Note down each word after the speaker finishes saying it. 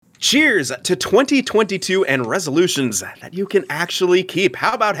Cheers to 2022 and resolutions that you can actually keep.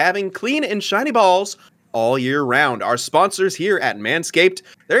 How about having clean and shiny balls all year round? Our sponsors here at Manscaped,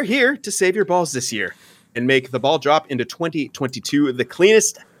 they're here to save your balls this year and make the ball drop into 2022 the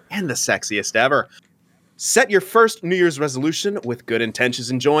cleanest and the sexiest ever. Set your first New Year's resolution with good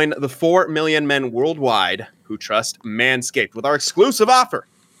intentions and join the 4 million men worldwide who trust Manscaped with our exclusive offer.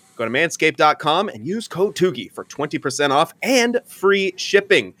 Go to manscaped.com and use code TUGI for 20% off and free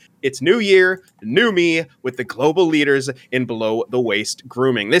shipping. It's new year, new me with the global leaders in below-the-waist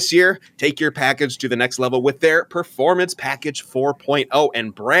grooming. This year, take your package to the next level with their Performance Package 4.0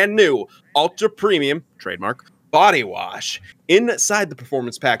 and brand new Ultra Premium, trademark, Body Wash. Inside the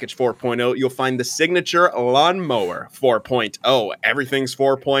Performance Package 4.0, you'll find the Signature Lawnmower 4.0. Everything's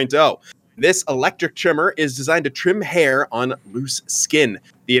 4.0. This electric trimmer is designed to trim hair on loose skin.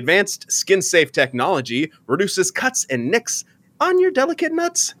 The advanced skin-safe technology reduces cuts and nicks on your delicate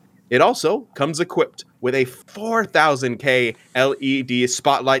nuts. It also comes equipped with a 4,000K LED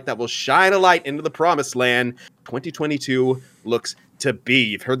spotlight that will shine a light into the promised land. 2022 looks to be.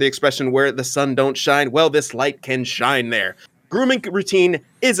 You've heard the expression where the sun don't shine. Well, this light can shine there. Grooming routine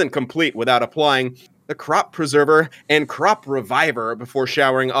isn't complete without applying the Crop Preserver and Crop Reviver before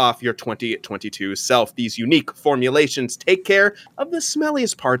showering off your 2022 self. These unique formulations take care of the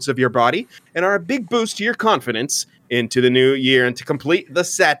smelliest parts of your body and are a big boost to your confidence into the new year. And to complete the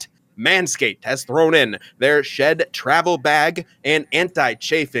set, Manscaped has thrown in their Shed Travel Bag and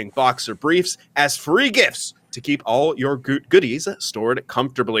Anti-Chafing Boxer Briefs as free gifts to keep all your goodies stored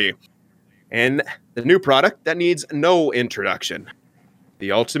comfortably. And the new product that needs no introduction,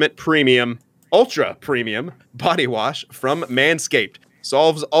 the Ultimate Premium Ultra Premium Body Wash from Manscaped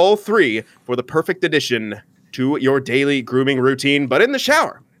solves all three for the perfect addition to your daily grooming routine, but in the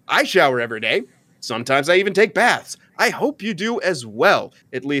shower. I shower every day. Sometimes I even take baths. I hope you do as well,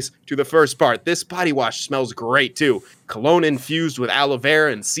 at least to the first part. This body wash smells great too. Cologne infused with aloe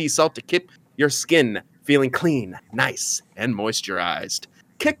vera and sea salt to keep your skin feeling clean, nice, and moisturized.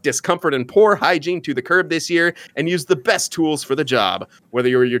 Kick discomfort and poor hygiene to the curb this year and use the best tools for the job. Whether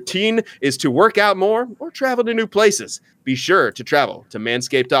your routine is to work out more or travel to new places, be sure to travel to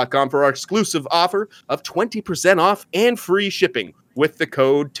manscaped.com for our exclusive offer of 20% off and free shipping with the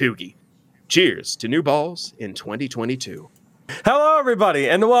code TUGI. Cheers to new balls in 2022. Hello, everybody,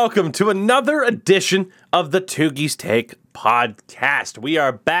 and welcome to another edition of the Tugi's Take podcast. We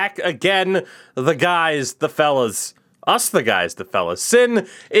are back again, the guys, the fellas. Us, the guys, the fellas. Sin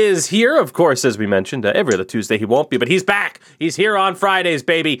is here, of course, as we mentioned. Every other Tuesday he won't be, but he's back. He's here on Fridays,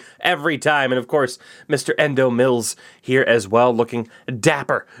 baby, every time. And, of course, Mr. Endo Mills here as well, looking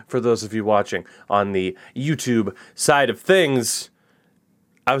dapper for those of you watching on the YouTube side of things.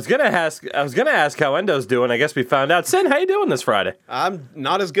 I was gonna ask how Endo's doing. I guess we found out. Sin, how you doing this Friday? I'm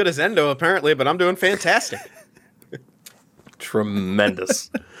not as good as Endo, apparently, but I'm doing fantastic.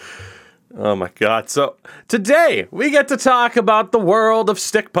 Tremendous. Oh my God. So today we get to talk about the world of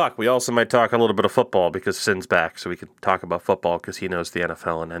stick puck. We also might talk a little bit of football because Sin's back, so we can talk about football because he knows the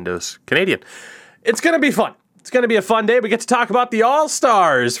NFL and Endo's Canadian. It's going to be fun. It's going to be a fun day. We get to talk about the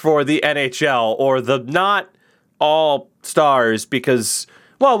All-Stars for the NHL, or the not All-Stars, because,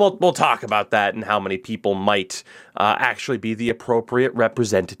 well, we'll talk about that and how many people might actually be the appropriate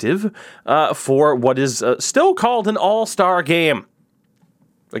representative for what is still called an All-Star game.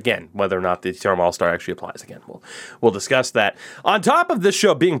 Again, whether or not the term All-Star actually applies again, we'll discuss that. On top of this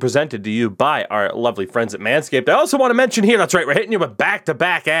show being presented to you by our lovely friends at Manscaped, I also want to mention here, that's right, we're hitting you with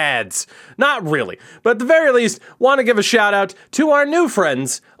back-to-back ads. Not really, but at the very least, want to give a shout-out to our new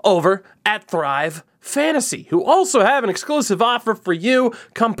friends over at Thrive Fantasy, who also have an exclusive offer for you.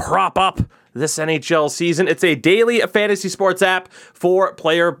 Come prop up this NHL season. It's a daily fantasy sports app for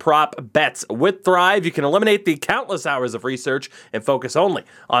player prop bets. With Thrive, you can eliminate the countless hours of research and focus only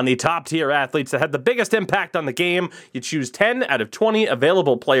on the top tier athletes that had the biggest impact on the game. You choose 10 out of 20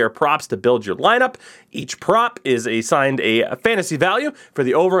 available player props to build your lineup. Each prop is assigned a fantasy value for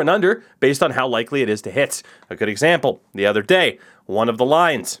the over and under based on how likely it is to hit. A good example, the other day, one of the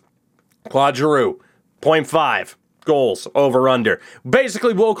lines, Claude Giroux, 0.5. goals, over, under.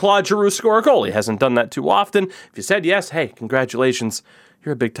 Basically, will Claude Giroux score a goal? He hasn't done that too often. If you said yes, hey, congratulations.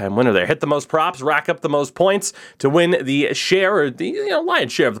 You're a big-time winner there. Hit the most props, rack up the most points to win the share, or the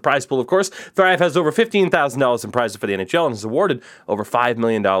lion's share of the prize pool, of course. Thrive has over $15,000 in prizes for the NHL and has awarded over $5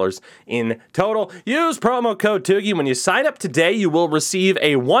 million in total. Use promo code TUGI. When you sign up today, you will receive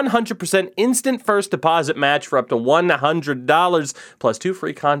a 100% instant first deposit match for up to $100, plus 2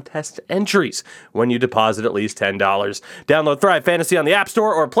 free contest entries when you deposit at least $10. Download Thrive Fantasy on the App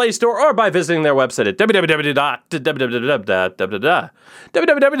Store or Play Store, or by visiting their website at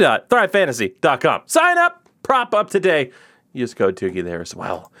www.thrivefantasy.com. Sign up, prop up today. Use code Toogie there as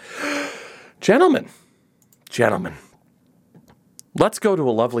well. Gentlemen, let's go to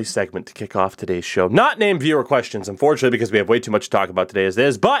a lovely segment to kick off today's show. Not named viewer questions, unfortunately, because we have way too much to talk about today as it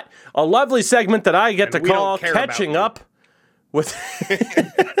is, but a lovely segment that I get to call Catching Up with...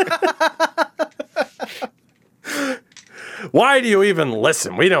 Why do you even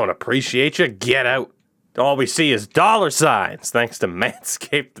listen? We don't appreciate you. Get out. All we see is dollar signs, thanks to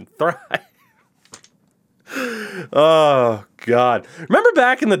Manscaped and Thrive. Oh, God. Remember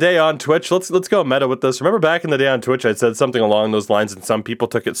back in the day on Twitch? Let's go meta with this. Remember back in the day on Twitch, I said something along those lines, and some people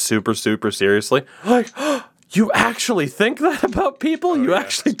took it super, super seriously. Like, you actually think that about people? You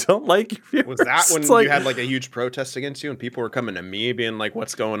actually don't like your viewers? Was that when you had like a huge protest against you and people were coming to me being like,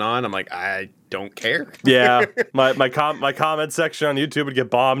 what's going on? I'm like, I don't care. Yeah. My comment section on YouTube would get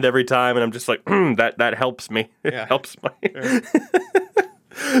bombed every time, and I'm just like, that helps me. It helps me. Yeah.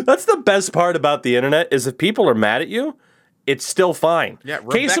 That's the best part about the internet is if people are mad at you, it's still fine. Yeah,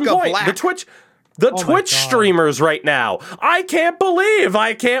 Case in point, Black. The Twitch streamers right now. I can't believe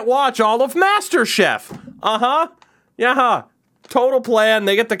I can't watch all of MasterChef. Yeah. Total plan.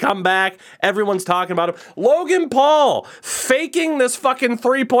 They get to come back. Everyone's talking about him. Logan Paul faking this fucking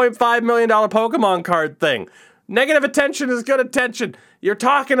 $3.5 million Pokemon card thing. Negative attention is good attention. You're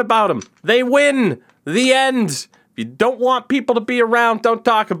talking about them. They win. The end. If you don't want people to be around, don't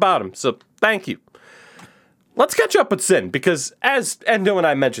talk about them. So thank you. Let's catch up with Sin, because as Endo and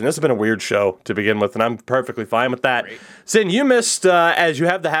I mentioned, this has been a weird show to begin with, and I'm perfectly fine with that. Great. Sin, you missed, as you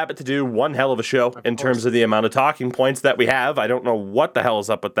have the habit to do, one hell of a show in terms of the amount of talking points that we have. I don't know what the hell is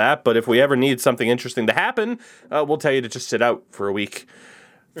up with that, but if we ever need something interesting to happen, we'll tell you to just sit out for a week.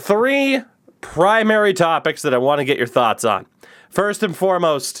 3 primary topics that I want to get your thoughts on. First and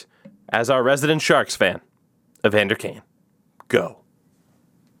foremost, as our resident Sharks fan, Evander Kane. Go.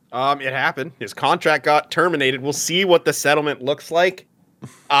 It happened. His contract got terminated. We'll see what the settlement looks like.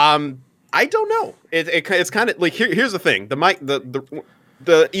 I don't know. It's kind of like here's the thing.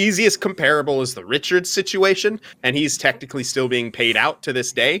 The easiest comparable is the Richards situation, and he's technically still being paid out to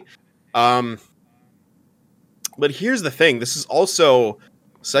this day. But here's the thing. This is also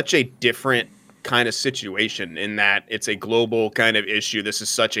such a different kind of situation in that it's a global kind of issue. This is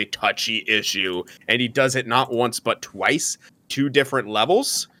such a touchy issue, and he does it not once but twice, 2 different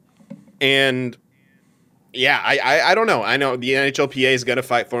levels. And yeah, I don't know. I know the NHLPA is going to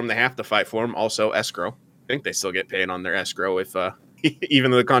fight for him. They have to fight for him. Also, escrow. I think they still get paid on their escrow if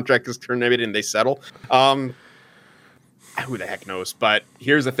even though the contract is terminated and they settle. Who the heck knows? But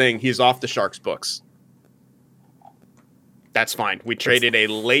here's the thing. He's off the Sharks books. That's fine. We traded a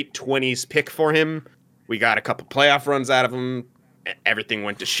late 20s pick for him. We got a couple playoff runs out of him. Everything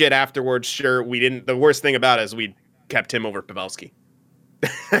went to shit afterwards. Sure, we didn't. The worst thing about it is we kept him over Pavelski.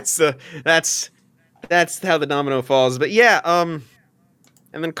 That's how the domino falls. But yeah, and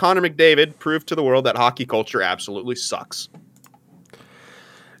then Connor McDavid proved to the world that hockey culture absolutely sucks.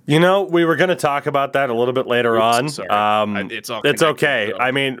 You know, we were going to talk about that a little bit later on. Sorry. It's okay.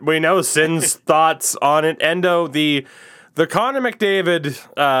 I mean, we know Sin's thoughts on it. Endo, the Connor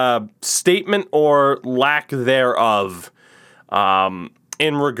McDavid statement or lack thereof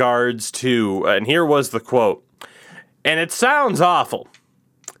in regards to, and here was the quote, and it sounds awful.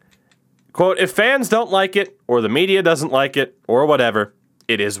 Quote, if fans don't like it, or the media doesn't like it, or whatever,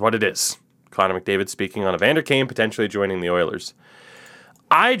 it is what it is. Connor McDavid speaking on Evander Kane potentially joining the Oilers.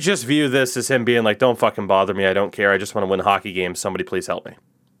 I just view this as him being like, don't fucking bother me, I don't care, I just want to win hockey games, somebody please help me.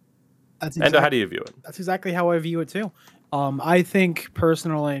 Endo, how do you view it? That's exactly how I view it too. I think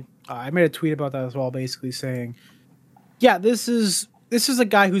personally, I made a tweet about that as well, basically saying, yeah, this is a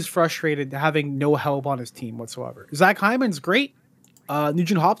guy who's frustrated having no help on his team whatsoever. Zach Hyman's great.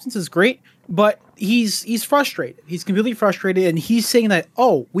 Nugent Hopkins is great, but he's frustrated. He's completely frustrated, and he's saying that,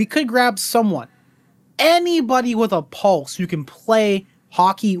 we could grab someone, anybody with a pulse who can play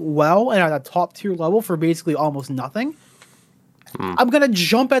hockey well and at a top tier level for basically almost nothing. I'm gonna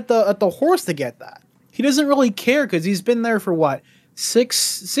jump at the horse to get that. He doesn't really care because he's been there for what,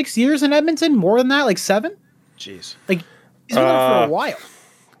 six years in Edmonton, more than that, like 7. Jeez, like he's been there for a while.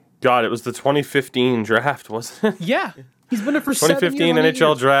 God, it was the 2015 draft, wasn't it? Yeah. He's been there for 2015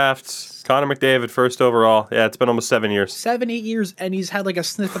 NHL draft. Connor McDavid, first overall. Yeah, it's been almost 7 years. 8 years, and he's had like a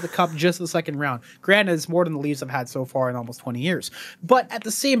sniff of the cup just the second round. Granted, it's more than the Leafs have had so far in almost 20 years. But at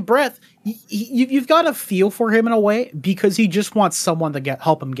the same breath, you've got to feel for him in a way because he just wants someone to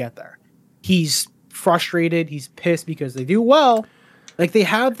help him get there. He's frustrated. He's pissed because they do well. Like, they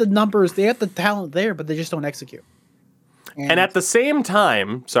have the numbers, they have the talent there, but they just don't execute. And at the same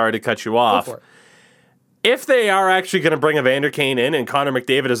time, sorry to cut you off, if they are actually going to bring Evander Kane in, and Connor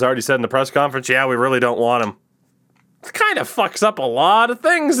McDavid has already said in the press conference, yeah, we really don't want him, it kind of fucks up a lot of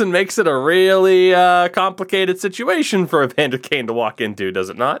things and makes it a really complicated situation for Evander Kane to walk into, does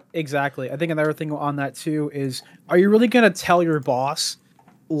it not? Exactly. I think another thing on that too is, are you really going to tell your boss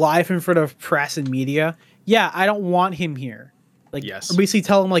live in front of press and media, yeah, I don't want him here? Like, Yes. basically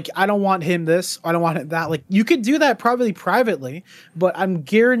tell him, like, I don't want him this, I don't want him that. Like, you could do that probably privately, but I'm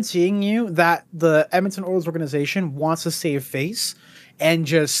guaranteeing you that the Edmonton Oilers organization wants to save face and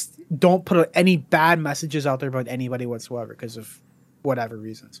just don't put any bad messages out there about anybody whatsoever because of whatever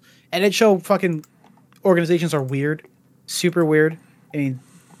reasons. And NHL fucking organizations are weird, super weird. I mean,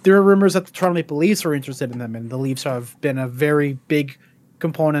 there are rumors that the Toronto Maple Leafs are interested in them, and the Leafs have been a very big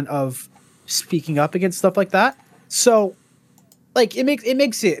component of speaking up against stuff like that. So, like, it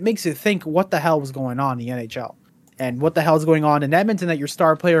makes it think what the hell was going on in the NHL and what the hell is going on in Edmonton that your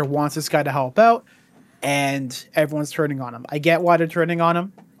star player wants this guy to help out and everyone's turning on him. I get why they're turning on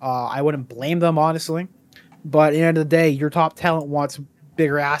him. I wouldn't blame them, honestly. But at the end of the day, your top talent wants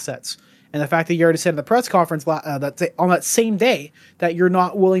bigger assets. And the fact that you already said in the press conference on that same day that you're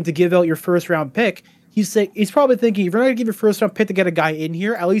not willing to give out your first round pick, he's probably thinking, if you're not going to give your first round pick to get a guy in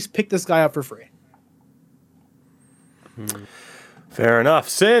here, at least pick this guy up for free. Fair enough.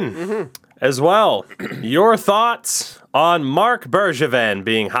 Sin, as well. Your thoughts on Mark Bergevin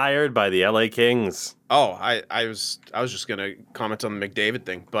being hired by the LA Kings? Oh, I was just gonna comment on the McDavid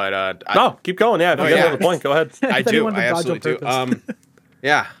thing, but Keep going. Yeah, if you get another point, go ahead. I thought he do. wanted to I dodge absolutely on do.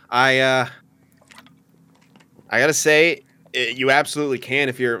 Yeah, I gotta say, you absolutely can,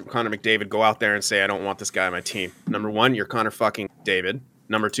 if you're Connor McDavid, go out there and say, I don't want this guy on my team. Number one, you're Connor fucking David.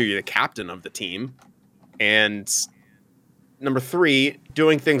 Number two, you're the captain of the team. And number three,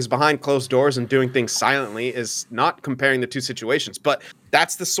 doing things behind closed doors and doing things silently is not comparing the two situations. But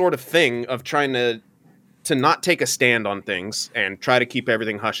that's the sort of thing of trying to not take a stand on things and try to keep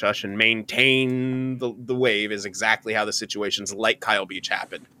everything hush-hush and maintain the wave is exactly how the situations like Kyle Beach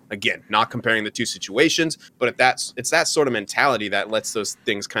happened. Again, not comparing the two situations, but it's that sort of mentality that lets those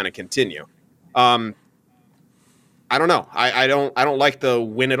things kind of continue. I don't know. I don't like the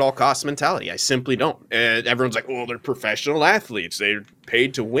win at all costs mentality. I simply don't. Everyone's like, "Oh, they're professional athletes. They're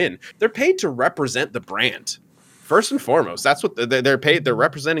paid to win. They're paid to represent the brand. First and foremost, that's what they're paid. They're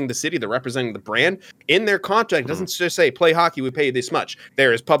representing the city. They're representing the brand. In their contract, it doesn't just say play hockey, we pay you this much.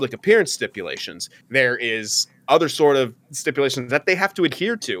 There is public appearance stipulations. There is other sort of stipulations that they have to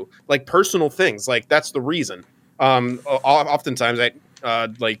adhere to, like personal things. Like that's the reason. Oftentimes,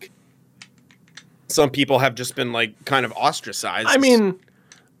 some people have just been like kind of ostracized. I mean,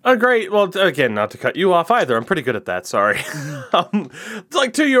 well, again, not to cut you off either. I'm pretty good at that. Sorry.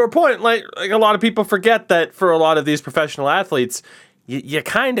 Like to your point, like a lot of people forget that for a lot of these professional athletes, you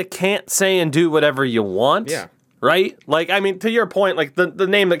kind of can't say and do whatever you want. Yeah. Right? Like, I mean, to your point, like the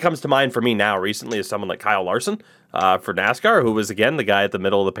name that comes to mind for me now recently is someone like Kyle Larson for NASCAR, who was, again, the guy at the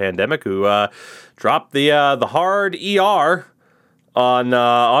middle of the pandemic who dropped the hard ER on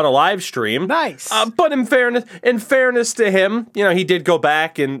a live stream. Nice. But in fairness to him, he did go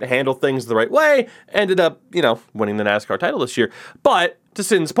back and handle things the right way. Ended up, winning the NASCAR title this year. But to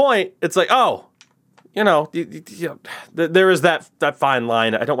Sin's point, it's like, there is that fine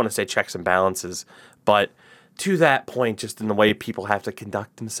line. I don't want to say checks and balances, but to that point, just in the way people have to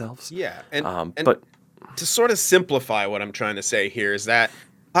conduct themselves. Yeah, but to sort of simplify what I'm trying to say here is that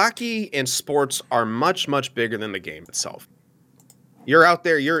hockey and sports are much, much bigger than the game itself. You're out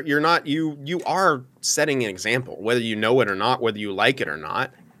there, you are setting an example, whether you know it or not, whether you like it or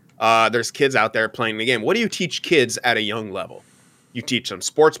not. There's kids out there playing the game. What do you teach kids at a young level? You teach them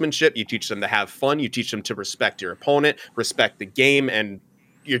sportsmanship, you teach them to have fun, you teach them to respect your opponent, respect the game, and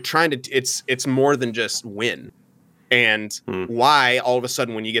you're trying to, it's more than just win. And why all of a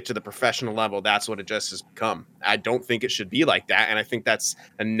sudden when you get to the professional level, that's what it just has become. I don't think it should be like that. And I think that's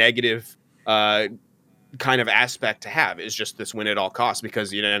a negative kind of aspect to have, is just this win at all costs.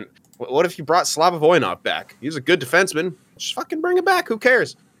 Because, what if you brought Slava Voinov back? He's a good defenseman. Just fucking bring him back. Who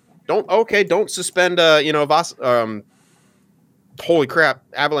cares? Don't suspend, holy crap,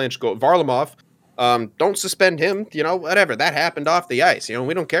 Avalanche goal, Varlamov. Don't suspend him, whatever. That happened off the ice.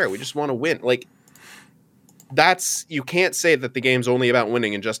 We don't care. We just want to win. Like, you can't say that the game's only about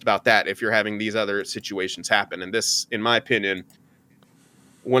winning and just about that if you're having these other situations happen. And this, in my opinion,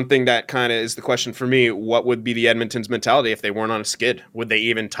 one thing that kind of is the question for me, what would be the Edmonton's mentality if they weren't on a skid? Would they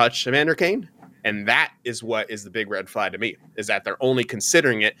even touch Evander Kane? And that is what is the big red flag to me, is that they're only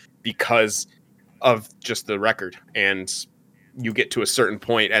considering it because of just the record. And you get to a certain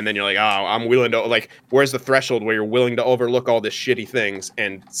point and then you're like, oh, I'm willing to, like, where's the threshold where you're willing to overlook all this shitty things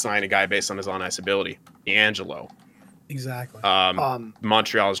and sign a guy based on his on-ice ability? D'Angelo. Exactly.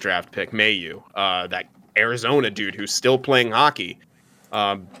 Montreal's draft pick, Mayu. That Arizona dude who's still playing hockey.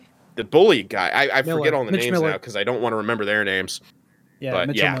 The bully guy. I forget all the Mitch names Miller. now because I don't want to remember their names. Yeah, but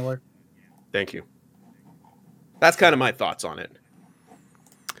Mitchell yeah. Miller. Thank you. That's kind of my thoughts on it.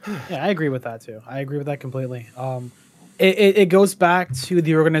 Yeah, I agree with that too. I agree with that completely. It goes back to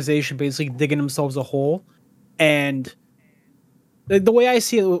the organization basically digging themselves a hole, and the way I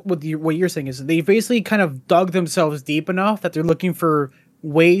see it with what you're saying is they basically kind of dug themselves deep enough that they're looking for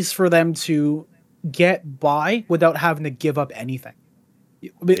ways for them to get by without having to give up anything.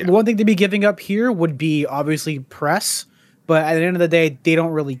 The one thing to be giving up here would be obviously press, but at the end of the day, they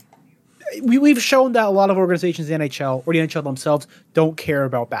don't really. We've shown that a lot of organizations in the NHL or the NHL themselves don't care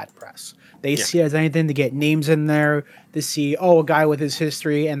about bad press. They see it as anything to get names in there, to see, a guy with his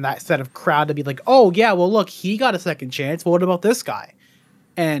history and that set of crowd to be like, oh, yeah, well, look, he got a second chance. Well, what about this guy?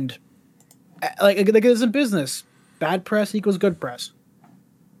 And like it's in business. Bad press equals good press.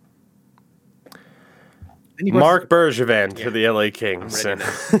 Mark Bergevin for the LA Kings.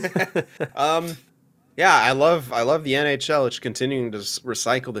 Yeah, I love the NHL. It's continuing to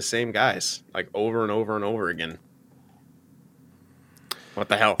recycle the same guys like over and over and over again. What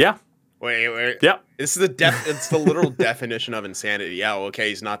the hell? Yeah. Wait. Yeah. This is it's the literal definition of insanity. Yeah, okay,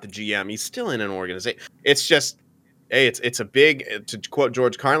 he's not the GM. He's still in an organization. It's just, hey, it's a big, to quote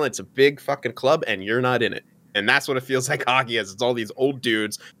George Carlin, it's a big fucking club and you're not in it. And that's what it feels like hockey is. It's all these old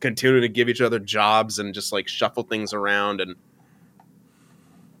dudes continuing to give each other jobs and just like shuffle things around. And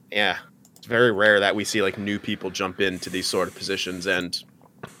yeah, it's very rare that we see like new people jump into these sort of positions. And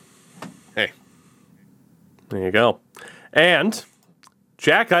hey, there you go. And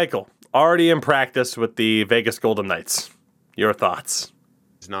Jack Eichel already in practice with the Vegas Golden Knights. Your thoughts?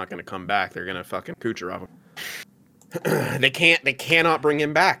 he's not going to come back. They're going to fucking Kucherov him. They cannot bring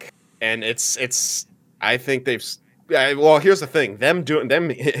him back. And I think well, here's the thing.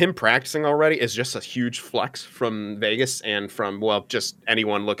 Him practicing already is just a huge flex from Vegas and from, well, just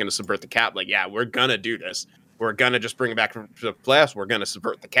anyone looking to subvert the cap. Like, yeah, we're going to do this. We're going to just bring it back to the playoffs. We're going to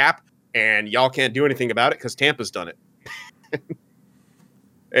subvert the cap. And y'all can't do anything about it because Tampa's done it.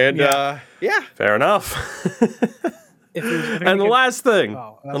 And, yeah. Fair enough. And the last thing,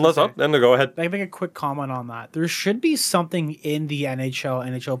 go ahead. I make a quick comment on that. There should be something in the NHL,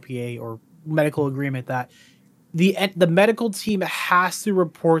 NHLPA, or medical agreement that the medical team has to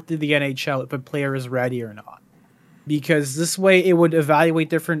report to the NHL if a player is ready or not. Because this way it would evaluate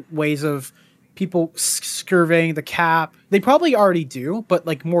different ways of people surveying the cap. They probably already do, but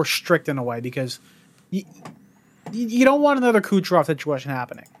like more strict in a way, because you don't want another Kucherov situation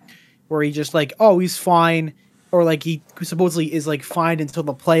happening where he just like, oh, he's fine, or like he supposedly is like fine until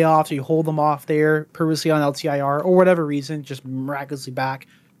the playoffs, or you hold him off there previously on LTIR or whatever reason, just miraculously back.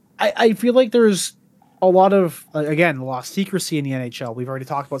 I feel like there's a lot of, again, lost secrecy in the NHL. We've already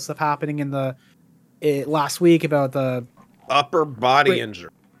talked about stuff happening in last week about the upper body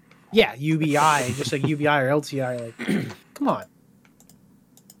injury. Yeah, UBI, just like UBI or LTI. Like, come on.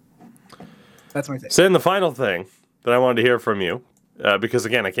 That's my take. So then the final thing that I wanted to hear from you, because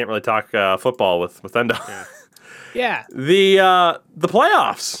again, I can't really talk football with Endo. Yeah. The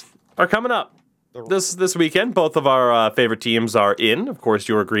playoffs are coming up this weekend. Both of our favorite teams are in. Of course,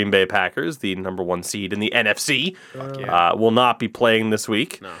 your Green Bay Packers, the number 1 seed in the NFC, will not be playing this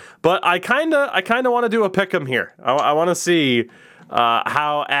week. No. But I kind of want to do a pick'em here. I want to see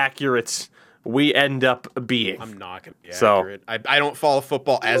how accurate we end up being. I'm not going to be accurate. I don't follow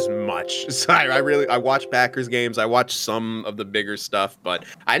football as much. So I watch Packers games. I watch some of the bigger stuff, but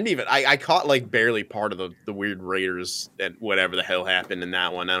I caught like barely part of the weird Raiders and whatever the hell happened in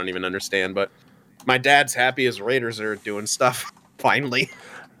that one. I don't even understand, but my dad's happy his Raiders are doing stuff finally.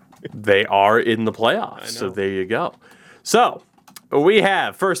 They are in the playoffs, so there you go. So we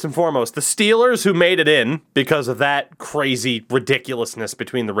have, first and foremost, the Steelers, who made it in because of that crazy ridiculousness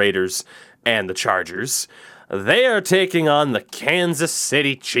between the Raiders and the Chargers. They are taking on the Kansas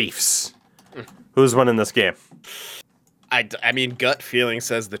City Chiefs. Who's winning this game? I mean, gut feeling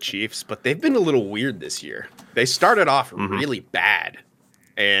says the Chiefs, but they've been a little weird this year. They started off really bad.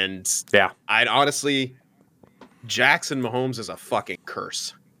 And I'd honestly, Jackson Mahomes is a fucking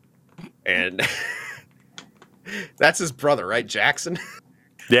curse. And that's his brother, right? Jackson?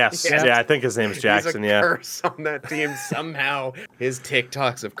 Yes. Yeah, I think his name is Jackson. He's a curse on that team. Somehow his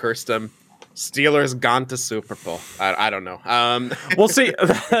TikToks have cursed him. Steelers gone to Super Bowl. I don't know. Well, see,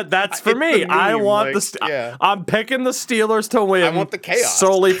 that's for It's me. the I meme, want like, yeah. I'm picking the Steelers to win. I want the chaos.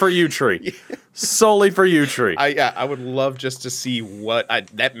 Solely for you, Tree. Solely for you, Tree. I would love just to see what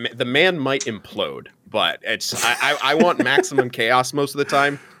the man might implode, but I want maximum chaos most of the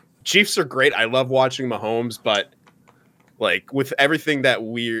time. Chiefs are great. I love watching Mahomes, but like with everything that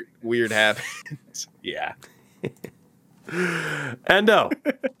weird happens, yeah. Endo,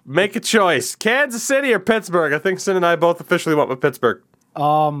 make a choice: Kansas City or Pittsburgh. I think Sin and I both officially went with Pittsburgh.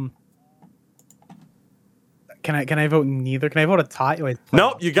 Can I vote neither? Can I vote a tie? Wait,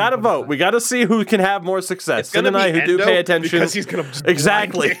 Nope, you got to vote. We got to see who can have more success. Sin and I, who do pay attention, because he's gonna just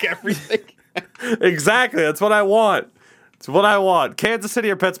exactly blind pick everything. Exactly. That's what I want. It's what I want. Kansas City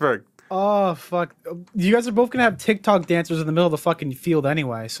or Pittsburgh. Oh fuck! You guys are both gonna have TikTok dancers in the middle of the fucking field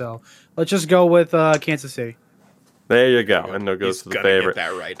anyway. So let's just go with Kansas City. There you go. Endo goes He's to the gonna favorite. get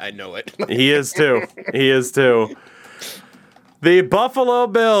that right. I know it. He is too. He is too. The Buffalo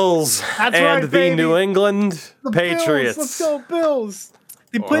Bills That's and right, the baby. New England The Patriots. Bills, let's go Bills.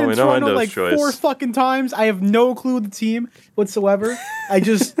 They Well, played we in know Toronto Endo's like choice. 4 fucking times. I have no clue the team whatsoever. I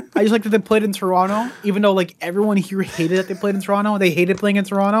just like that they played in Toronto, even though like everyone here hated that they played in Toronto. They hated playing in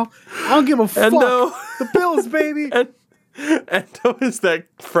Toronto. I don't give a fuck. Endo. The Bills, baby. Endo is that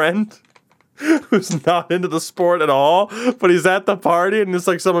friend who's not into the sport at all, but he's at the party and it's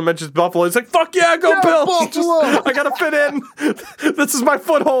like someone mentions Buffalo. He's like, fuck yeah, go Yeah, Bills. Buffalo. I gotta fit in. This is my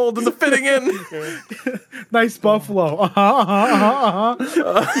foothold in the fitting in. Nice Buffalo. Oh,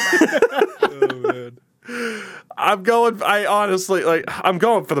 man. I'm going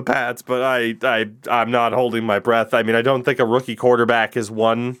for the Pats, but I'm not holding my breath. I mean, I don't think a rookie quarterback has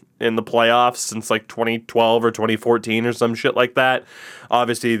won in the playoffs since like 2012 or 2014 or some shit like that.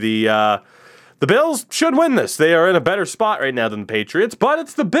 Obviously, the Bills should win this. They are in a better spot right now than the Patriots, but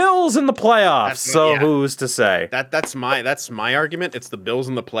it's the Bills in the playoffs. Yeah. Who's to say? That's my argument. It's the Bills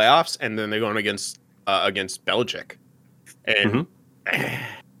in the playoffs, and then they're going against Belichick, and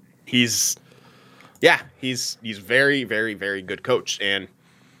he's very, very, very good coach. And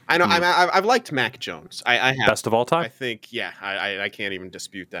I know I've liked Mac Jones. I have. Best of all I time. think I can't even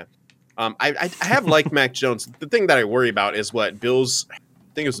dispute that. I have liked Mac Jones. The thing that I worry about is what Bills.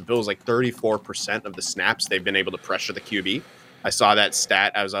 I think it was the Bills like 34% of the snaps they've been able to pressure the QB. I saw that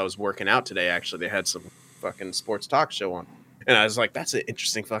stat as I was working out today. Actually, they had some fucking sports talk show on, and I was like, "That's an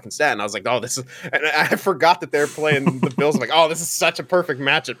interesting fucking stat." And I was like, "Oh, this is." And I forgot that they're playing the Bills. I'm like, "Oh, this is such a perfect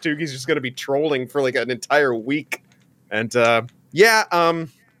matchup." Tugi's just going to be trolling for like an entire week, and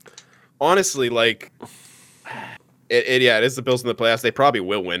honestly, like. It is the Bills in the playoffs. They probably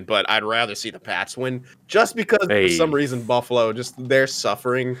will win, but I'd rather see the Pats win just because for some reason Buffalo, just their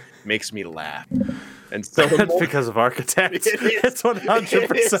suffering makes me laugh. And so That's because of architects. It's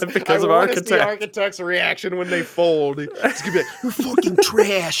 100% because of I architects. the architects' reaction when they fold. It's gonna be like, "You're fucking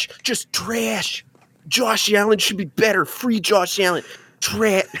trash, just trash. Josh Allen should be better. Free Josh Allen.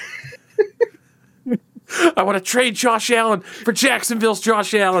 Trash." I want to trade Josh Allen for Jacksonville's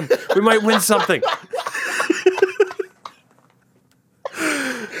Josh Allen. We might win something.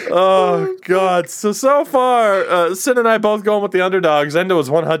 Oh, God. So far, Sin and I both going with the underdogs. Endo is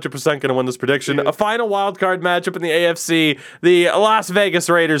 100% going to win this prediction. A final wild card matchup in the AFC. The Las Vegas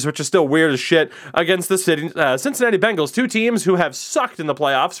Raiders, which is still weird as shit, against the Cincinnati Bengals. Two teams who have sucked in the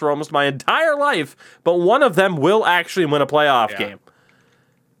playoffs for almost my entire life, but one of them will actually win a playoff game.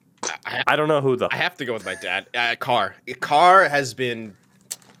 I don't know who, though. I have to go with my dad. Carr. Carr has been...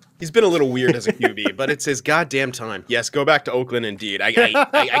 He's been a little weird as a QB, but it's his goddamn time. Yes, go back to Oakland, indeed. I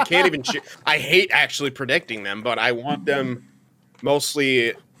can't even... I hate actually predicting them, but I want them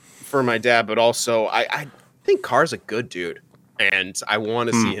mostly for my dad, but also I think Carr's a good dude, and I want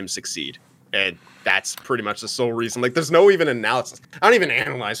to see him succeed. And that's pretty much the sole reason. Like, there's no even analysis. I don't even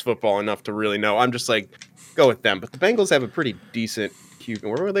analyze football enough to really know. I'm just like, go with them. But the Bengals have a pretty decent...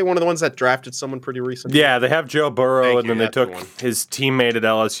 Were they one of the ones that drafted someone pretty recently? Yeah, they have Joe Burrow, and then they took the one. his teammate at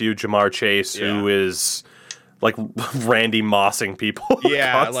LSU, Jamar Chase, who is like Randy Mossing people.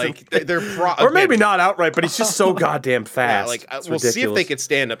 Yeah, constantly. like they're or maybe not outright, but he's just so goddamn fast. Yeah, like It's we'll see if ridiculous. they could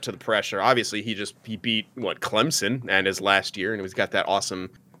stand up to the pressure. Obviously, he beat Clemson and his last year, and he's got that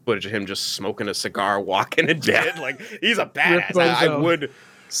awesome footage of him just smoking a cigar, walking and shit. Like he's a badass. I would.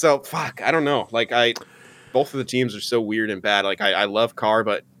 So fuck, I don't know. Like both of the teams are so weird and bad. Like I love Carr,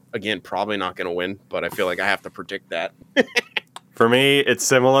 but again, probably not going to win. But I feel like I have to predict that. For me, it's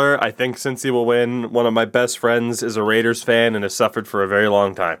similar. I think Cincy will win. One of my best friends is a Raiders fan and has suffered for a very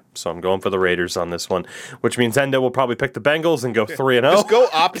long time. So I'm going for the Raiders on this one, which means Endo will probably pick the Bengals and go 3-0. Just go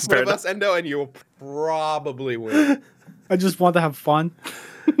opposite of us, Endo, and you will probably win. I just want to have fun.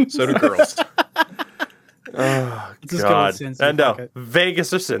 So do girls. Oh, Just go God. with Cincy, And fuck no, it.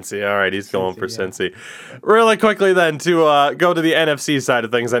 Vegas or Cincy. All right, he's going for Cincy, Cincy. Really quickly then to go to the NFC side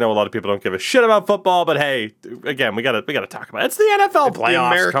of things. I know a lot of people don't give a shit about football, but hey, again, we gotta talk about it. It's the NFL It's the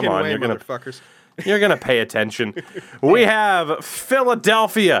playoffs. American Come on, way, you're gonna motherfuckers. pay attention. We have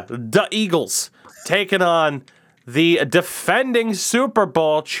Philadelphia, the Eagles, taking on the defending Super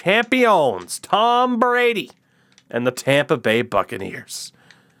Bowl champions, Tom Brady, and the Tampa Bay Buccaneers.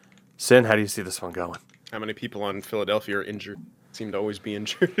 Sin, how do you see this one going? How many people on Philadelphia are injured? Seem to always be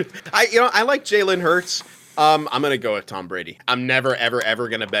injured. I like Jalen Hurts. I'm gonna go with Tom Brady. I'm never ever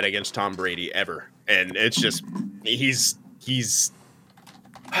gonna bet against Tom Brady ever. And it's just he's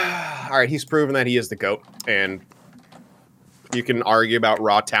all right. He's proven that he is the GOAT, and you can argue about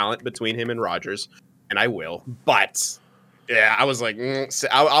raw talent between him and Rodgers, and I will. But yeah, I was like,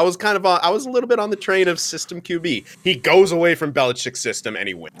 I was kind of I was a little bit on the train of system QB. He goes away from Belichick's system and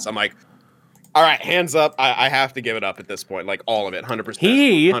he wins. I'm like, all right, hands up. I have to give it up at this point. Like all of it, 100%.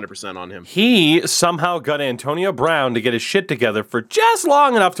 100% on him. He somehow got Antonio Brown to get his shit together for just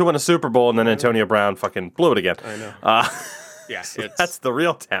long enough to win a Super Bowl, and then Antonio Brown fucking blew it again. I know. Yeah, That's the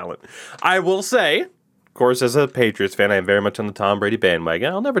real talent. I will say, of course, as a Patriots fan, I am very much on the Tom Brady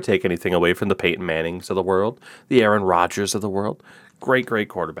bandwagon. I'll never take anything away from the Peyton Mannings of the world, the Aaron Rodgers of the world. Great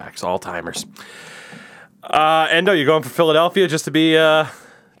quarterbacks, all-timers. Endo, you're going for Philadelphia just to be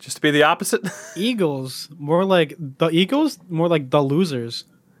the opposite? Eagles, more like the losers.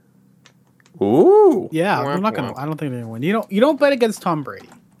 Ooh. Yeah, I'm not gonna. I don't think they're gonna win. You don't bet against Tom Brady.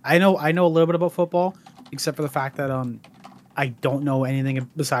 I know a little bit about football, except for the fact that I don't know anything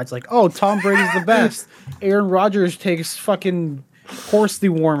besides like, oh, Tom Brady's the best. Aaron Rodgers takes fucking horse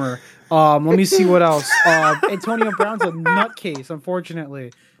dewormer. Let me see what else. Antonio Brown's a nutcase,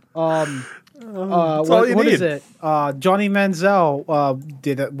 unfortunately. What is it? Johnny Manziel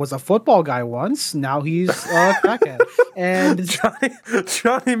was a football guy once. Now he's a crackhead. And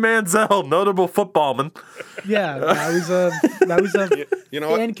Johnny Manziel, notable footballman. yeah, that was a You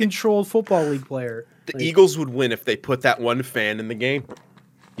know what? fan-controlled football league player. The Eagles would win if they put that one fan in the game.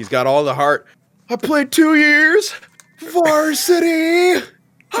 He's got all the heart. I played 2 years, varsity.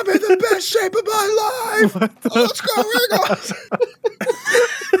 I'm in the best shape of my life. Let's go, Eagles.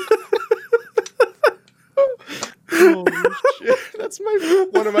 Holy shit. That's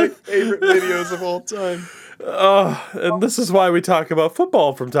one of my favorite videos of all time. And this is why we talk about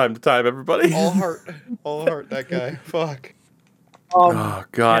football from time to time, everybody. All heart, that guy. Fuck. Oh,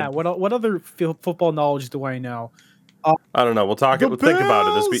 God. Yeah, what other football knowledge do I know? I don't know. We'll think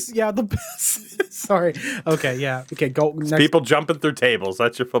about it this week. Yeah, the best. Sorry. Okay, yeah. Okay, go next. People jumping through tables.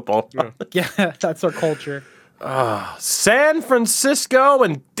 That's your football. Yeah, that's our culture. San Francisco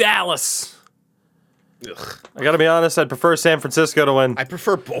and Dallas. Ugh. I gotta be honest, I'd prefer San Francisco to win. I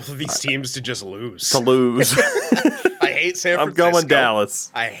prefer both of these teams to just lose. To lose. I hate San I'm Francisco. going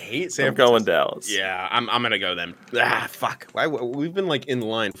Dallas. I hate San I'm Francisco. going Dallas. Yeah, I'm gonna go them. Fuck. We've been like in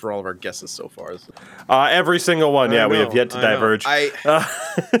line for all of our guesses so far. Every single one. Yeah, we have yet to diverge.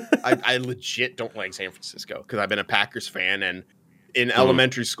 I legit don't like San Francisco because I've been a Packers fan, and in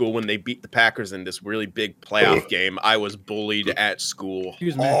elementary school when they beat the Packers in this really big playoff game, I was bullied at school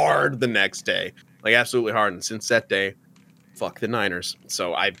hard the next day, like absolutely hard. And since that day, fuck the Niners.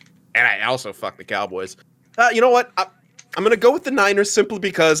 So I also fuck the Cowboys. You know what? I'm gonna go with the Niners simply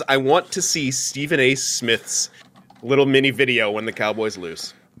because I want to see Stephen A. Smith's little mini video when the Cowboys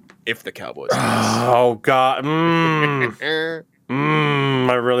lose. If the Cowboys lose. Oh God.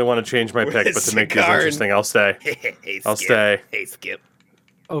 I really want to change my pick, but to make this interesting, I'll stay. I'll stay. Hey, Skip.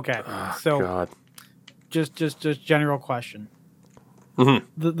 Okay, so God. just general question. Mm-hmm.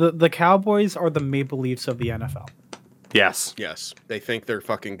 The Cowboys are the Maple Leafs of the NFL. Yes. Yes, they think they're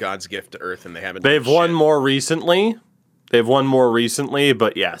fucking God's gift to Earth, and they haven't. They've done won shit. more recently.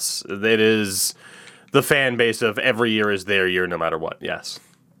 But yes, it is the fan base of every year is their year, no matter what. Yes.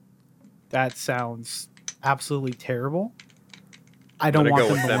 That sounds absolutely terrible. I don't want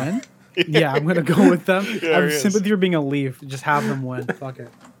them to win. Yeah, I'm gonna go with them. I have sympathy for being a Leaf. Just have them win. Fuck it.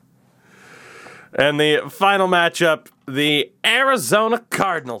 And the final matchup, the Arizona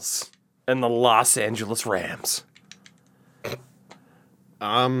Cardinals and the Los Angeles Rams.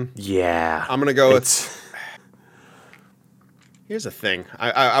 Yeah. I'm gonna go with. Here's the thing.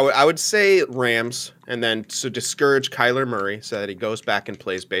 I would say Rams, and then to discourage Kyler Murray so that he goes back and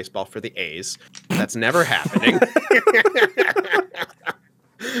plays baseball for the A's. That's never happening.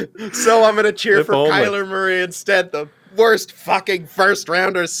 So I'm gonna cheer for Kyler Murray instead. The worst fucking first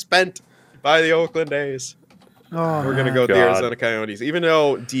rounder spent by the Oakland A's. Oh, We're gonna go with the God. Arizona Coyotes, even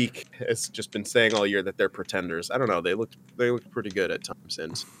though Deke has just been saying all year that they're pretenders. I don't know. They look pretty good at times.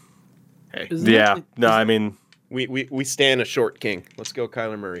 And hey, Yeah. No, I mean, we stand a short king. Let's go,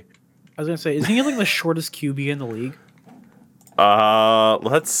 Kyler Murray. I was gonna say, isn't he like the shortest QB in the league?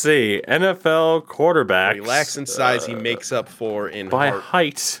 let's see. NFL quarterbacks. What he lacks in size, he makes up for in by heart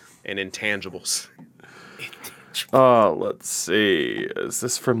height. and intangibles. Let's see. Is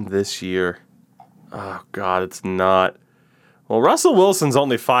this from this year? Oh God, it's not. Well, Russell Wilson's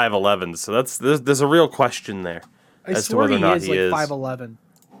only 5'11", so there's a real question there I as to swear whether or he not is he is. like 5'11",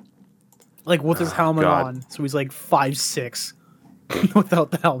 like with his helmet God. on. So he's like 5'6",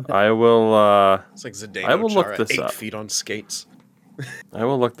 without the helmet. I will. It's like Zdeno I will look Chara, this 8 up. feet on skates. I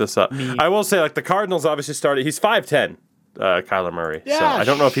will look this up. Me. I will say, like the Cardinals obviously started. He's 5'10", Kyler Murray. So Yeah, I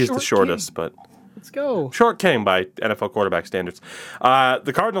don't know if he's the short shortest, but Let's go. short king by NFL quarterback standards.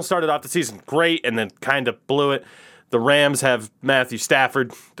 The Cardinals started off the season great and then kind of blew it. The Rams have Matthew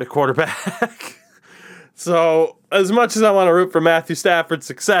Stafford, the quarterback. So as much as I want to root for Matthew Stafford's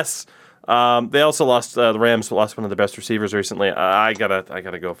success, they also lost. The Rams lost one of the best receivers recently. I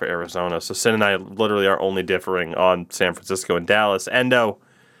gotta go for Arizona. So Sin and I literally are only differing on San Francisco and Dallas. Endo,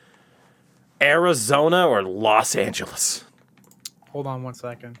 Arizona or Los Angeles? Hold on 1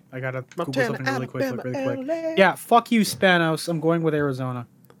 second. I gotta Google Montana, something really quick. Alabama, LA. Yeah, fuck you, Spanos. I'm going with Arizona.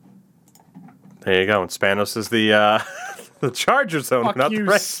 There you go. And Spanos is the the Chargers owner, Fuck not the you,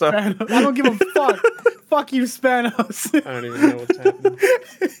 Reds owner. Spanos. I don't give a fuck. Fuck you, Spanos. I don't even know what's happening.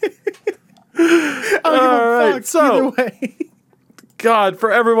 I don't give a Alright, fuck. so- Either way. God,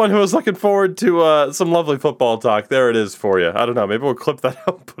 for everyone who was looking forward to some lovely football talk, there it is for you. I don't know. Maybe we'll clip that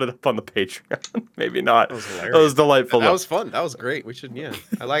up and put it up on the Patreon. Maybe not. That was That hilarious. was delightful. That though. was fun. That was great. We should, yeah.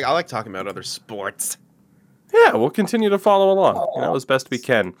 I like talking about other sports. Yeah, we'll continue to follow along as best we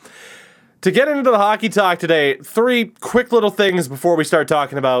can. To get into the hockey talk today, 3 quick little things before we start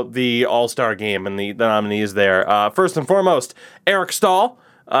talking about the All-Star game and the nominees there. First and foremost, Eric Stahl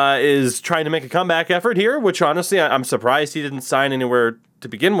is trying to make a comeback effort here, which honestly I'm surprised he didn't sign anywhere to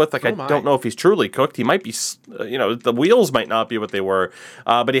begin with. Like, I don't know if he's truly cooked. He might be, the wheels might not be what they were.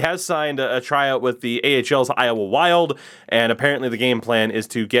 But he has signed a tryout with the AHL's Iowa Wild, and apparently the game plan is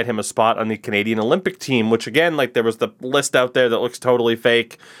to get him a spot on the Canadian Olympic team, which again, like there was the list out there that looks totally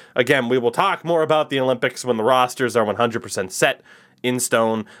fake. Again, we will talk more about the Olympics when the rosters are 100% set in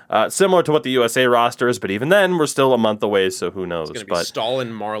stone, similar to what the USA roster is, but even then, we're still a month away, so who knows. It's going to be Stahl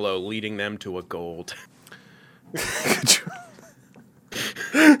and Marlowe leading them to a gold.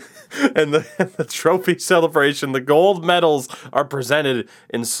 And the trophy celebration, the gold medals are presented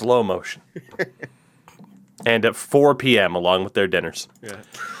in slow motion. And at 4 p.m. along with their dinners. Yeah.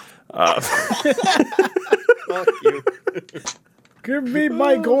 Fuck you. Give me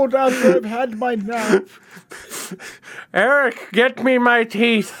my gold after I've had my nap. Eric, get me my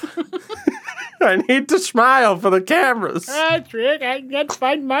teeth. I need to smile for the cameras. Patrick, I can't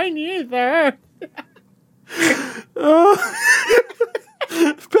find mine either.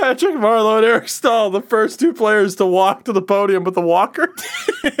 Patrick Marleau and Eric Stahl, the first 2 players to walk to the podium with a walker.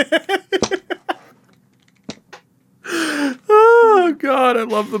 Oh, God, I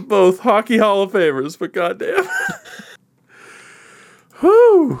love them both. Hockey Hall of Famers, but goddamn.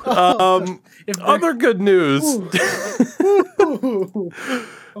 Whew. Other good news.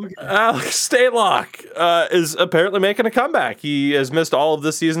 Alex Stalock is apparently making a comeback. He has missed all of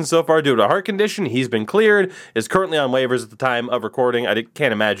this season so far due to a heart condition. He's been cleared, is currently on waivers at the time of recording. I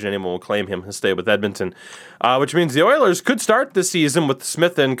can't imagine anyone will claim him to stay with Edmonton, which means the Oilers could start this season with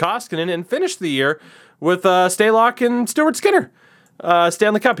Smith and Koskinen and finish the year with Stalock and Stuart Skinner.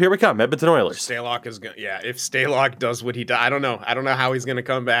 Stanley Cup, here we come. Edmonton Oilers. Stalock is going to, yeah, if Stalock does what he does, I don't know how he's going to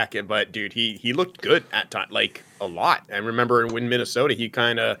come back, but dude, he looked good at time, like a lot. I remember in Minnesota,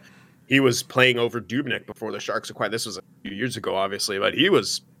 he was playing over Dubnyk before the Sharks acquired. This was a few years ago, obviously, but he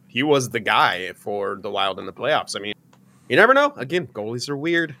was the guy for the Wild in the playoffs. I mean, you never know. Again, goalies are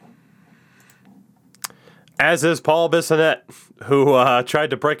weird. As is Paul Bissonnette, who tried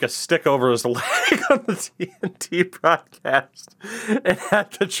to break a stick over his leg on the TNT broadcast and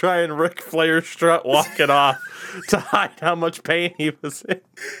had to try and Ric Flair strut walking off to hide how much pain he was in.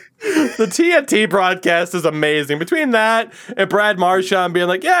 The TNT broadcast is amazing. Between that and Brad Marchand being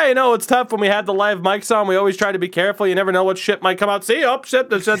like, yeah, it's tough when we had the live mics on. We always try to be careful. You never know what shit might come out. See,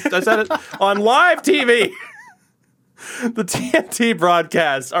 shit, I said it on live TV. The TNT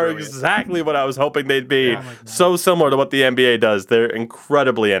broadcasts are exactly what I was hoping they'd be. Oh So similar to what the NBA does. They're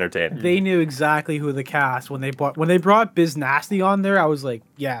incredibly entertaining. They knew exactly who the cast when they brought Biz Nasty on there. I was like,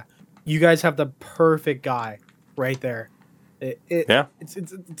 yeah, you guys have the perfect guy right there. Yeah.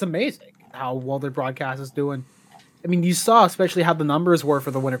 It's amazing how well their broadcast is doing. I mean, you saw especially how the numbers were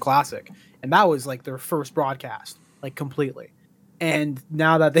for the Winter Classic, and that was like their first broadcast, like completely. And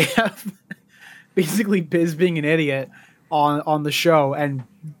now that they have basically Biz being an idiot on the show and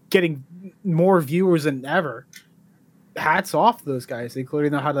getting more viewers than ever, hats off to those guys. They clearly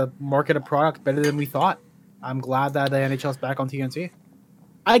know how to market a product better than we thought. I'm glad that the NHL's back on TNT.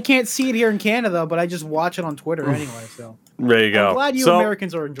 I can't see it here in Canada, but I just watch it on Twitter anyway. So there you go. I'm glad you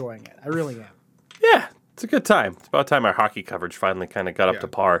Americans are enjoying it. I really am. Yeah, it's a good time. It's about time our hockey coverage finally kind of got up to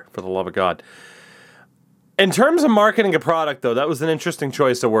par, for the love of God. In terms of marketing a product, though, that was an interesting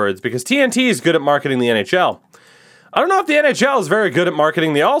choice of words because TNT is good at marketing the NHL. I don't know if the NHL is very good at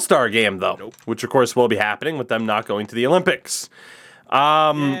marketing the All-Star game, though, which, of course, will be happening with them not going to the Olympics.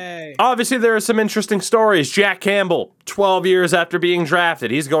 Obviously, there are some interesting stories. Jack Campbell, 12 years after being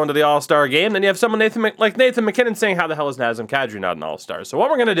drafted, he's going to the All-Star game. Then you have someone like Nathan MacKinnon saying, how the hell is Nazem Kadri not an All-Star? So what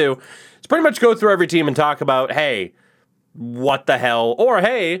we're going to do is pretty much go through every team and talk about, hey, what the hell, or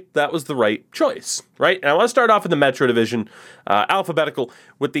hey, that was the right choice, right? And I want to start off in the Metro Division, alphabetical,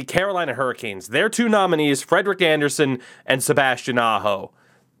 with the Carolina Hurricanes. Their two nominees, Frederik Andersen and Sebastian Aho.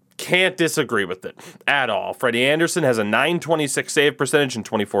 Can't disagree with it at all. Freddie Andersen has a .926 save percentage in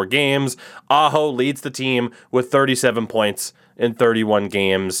 24 games. Aho leads the team with 37 points in 31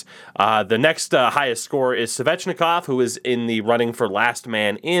 games. The next highest scorer is Svechnikov, who is in the running for last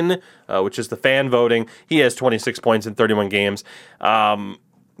man in, which is the fan voting. He has 26 points in 31 games.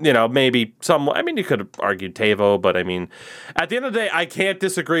 Maybe you could have argued Tavo, but I mean, at the end of the day, I can't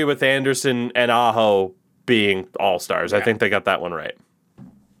disagree with Andersen and Aho being all-stars. Yeah. I think they got that one right.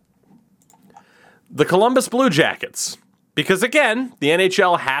 The Columbus Blue Jackets, because again, the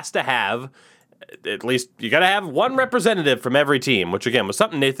NHL has to have, at least you got to have one representative from every team, which again was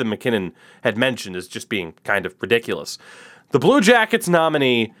something Nathan MacKinnon had mentioned as just being kind of ridiculous. The Blue Jackets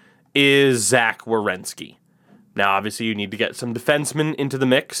nominee is Zach Werenski. Now, obviously, you need to get some defensemen into the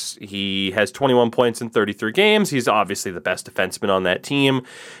mix. He has 21 points in 33 games. He's obviously the best defenseman on that team.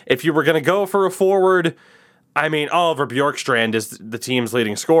 If you were going to go for a forward, I mean, Oliver Bjorkstrand is the team's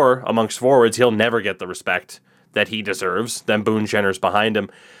leading scorer amongst forwards. He'll never get the respect that he deserves. Then Boone Jenner's behind him.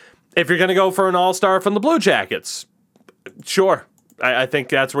 If you're going to go for an all-star from the Blue Jackets, sure. I think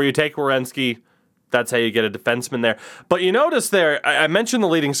that's where you take Werenski. That's how you get a defenseman there. But you notice there, I mentioned the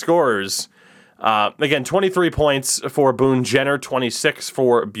leading scorers. Again, 23 points for Boone Jenner, 26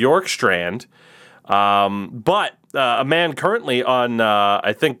 for Bjorkstrand. But a man currently on,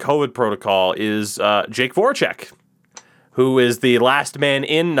 I think, COVID protocol is Jake Voracek, who is the last man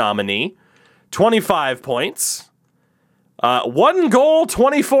in nominee. 25 points. 1 goal,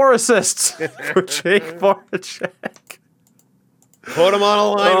 24 assists for Jake Voracek. Put him on a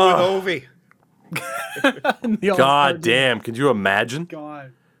line with Ovi. God damn, could you imagine?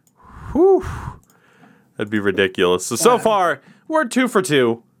 God. Whew. That'd be ridiculous. So far, we're 2 for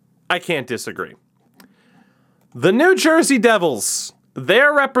 2. I can't disagree. The New Jersey Devils,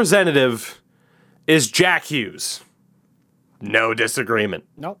 their representative is Jack Hughes. No disagreement.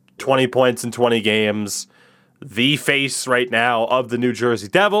 Nope. 20 points in 20 games. The face right now of the New Jersey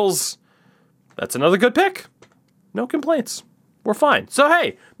Devils. That's another good pick. No complaints. We're fine. So,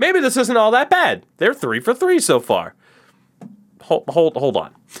 hey, maybe this isn't all that bad. They're 3 for 3 so far. Hold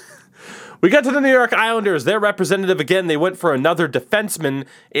on. We got to the New York Islanders. Their representative, again, they went for another defenseman.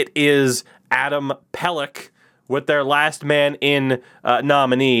 It is Adam Pelech, with their last man in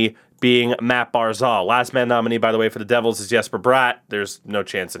nominee being Matt Barzal. Last man nominee, by the way, for the Devils is Jesper Bratt. There's no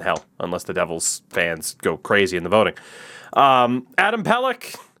chance in hell unless the Devils fans go crazy in the voting. Adam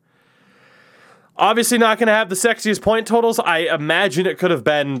Pelech, obviously not going to have the sexiest point totals. I imagine it could have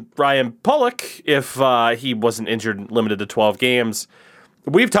been Ryan Pulock if he wasn't injured and limited to 12 games.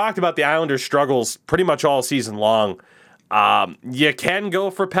 We've talked about the Islanders' struggles pretty much all season long. You can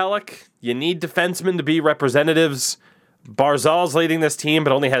go for Pelech. You need defensemen to be representatives. Barzal's leading this team,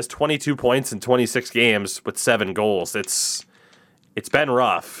 but only has 22 points in 26 games with 7 goals. It's been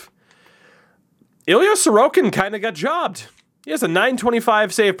rough. Ilya Sorokin kind of got jobbed. He has a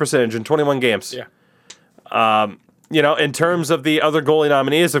 .925 save percentage in 21 games. Yeah. In terms of the other goalie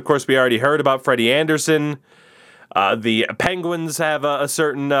nominees, of course, we already heard about Freddie Andersen. The Penguins have a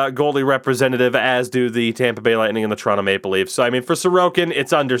certain goalie representative, as do the Tampa Bay Lightning and the Toronto Maple Leafs. So, I mean, for Sorokin,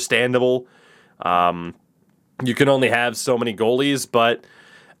 it's understandable. You can only have so many goalies, but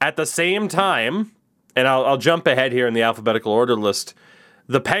at the same time, and I'll jump ahead here in the alphabetical order list,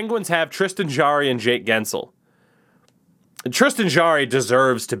 the Penguins have Tristan Jarry and Jake Gensel. Tristan Jarry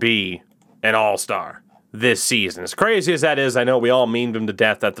deserves to be an all-star this season. As crazy as that is, I know we all memed him to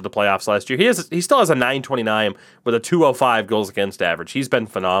death after the playoffs last year. He still has a .929 with a .205 goals against average. He's been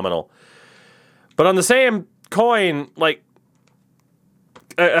phenomenal. But on the same coin, like,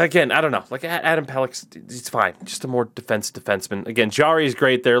 again, I don't know. Like, Adam Pellick's, he's fine. Just a more defenseman. Again, Jari's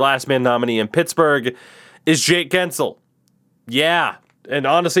great. Their last man nominee in Pittsburgh is Jake Gensel. Yeah. And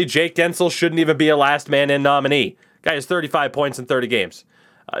honestly, Jake Gensel shouldn't even be a last man in nominee. Guy has 35 points in 30 games.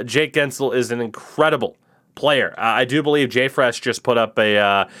 Jake Gensel is an incredible player. I do believe Jay Fresh just put up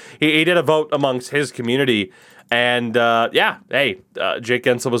he did a vote amongst his community. And, Jake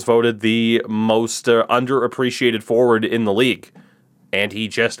Gensel was voted the most underappreciated forward in the league. And he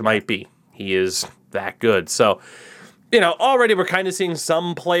just might be. He is that good. So, already we're kind of seeing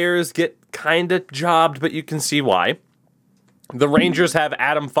some players get kind of jobbed, but you can see why. The Rangers have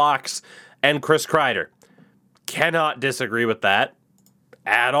Adam Fox and Chris Kreider. Cannot disagree with that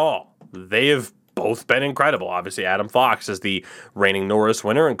at all. They have both been incredible. Obviously, Adam Fox is the reigning Norris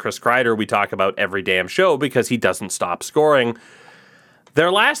winner, and Chris Kreider we talk about every damn show because he doesn't stop scoring.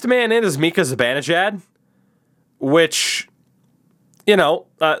 Their last man in is Mika Zibanejad, which,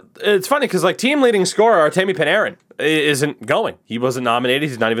 it's funny because like team leading scorer Artemi Panarin isn't going. He wasn't nominated.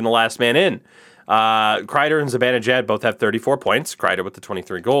 He's not even the last man in. Kreider and Zibanejad both have 34 points. Kreider with the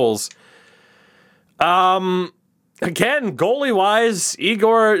 23 goals. Again, goalie-wise,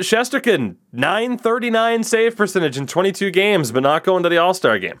 Igor Shesterkin, .939 save percentage in 22 games, but not going to the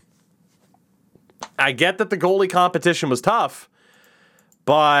All-Star game. I get that the goalie competition was tough,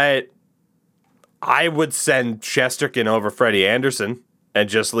 but I would send Shesterkin over Freddie Anderson and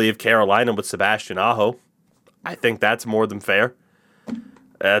just leave Carolina with Sebastian Aho. I think that's more than fair.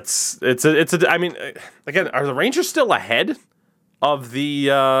 I mean, again, are the Rangers still ahead of the?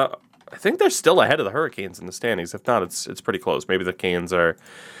 I think they're still ahead of the Hurricanes in the standings. If not, it's pretty close. Maybe the Canes are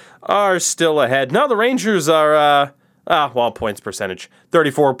still ahead. No, the Rangers are. Points percentage: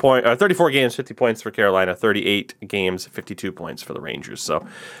 34 games, 50 points for Carolina. 38 games, 52 points for the Rangers. So,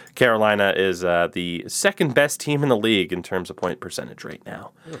 Carolina is the second best team in the league in terms of point percentage right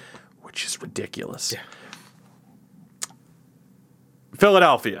now, which is ridiculous. Yeah.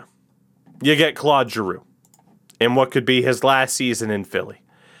 Philadelphia, you get Claude Giroux in what could be his last season in Philly.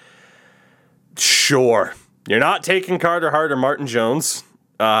 Sure, you're not taking Carter Hart or Martin Jones.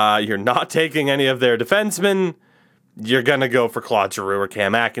 You're not taking any of their defensemen. You're going to go for Claude Giroux or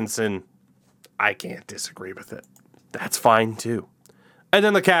Cam Atkinson. I can't disagree with it. That's fine, too. And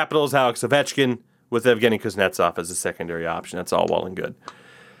then the Capitals, Alex Ovechkin with Evgeny Kuznetsov as a secondary option. That's all well and good.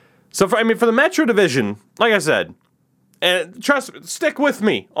 So, for the Metro Division, like I said, and stick with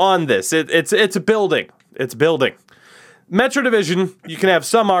me on this. It's building. It's building. Metro Division, you can have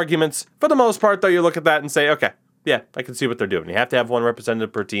some arguments. For the most part, though, you look at that and say, okay, yeah, I can see what they're doing. You have to have one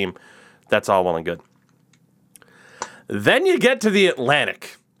representative per team. That's all well and good. Then you get to the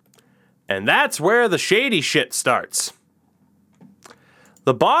Atlantic, and that's where the shady shit starts.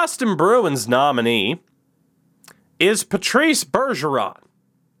 The Boston Bruins nominee is Patrice Bergeron.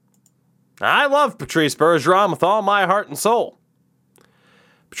 I love Patrice Bergeron with all my heart and soul.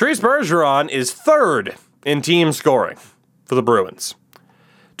 Patrice Bergeron is third in team scoring for the Bruins.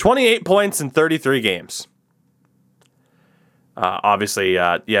 28 points in 33 games. Obviously,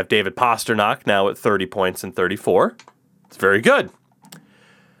 you have David Pastrnak now at 30 points in 34. It's very good.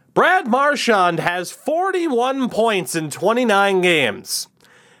 Brad Marchand has 41 points in 29 games.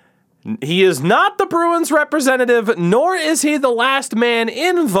 He is not the Bruins representative, nor is he the last man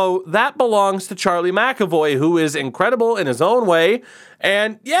in vote. That belongs to Charlie McAvoy, who is incredible in his own way.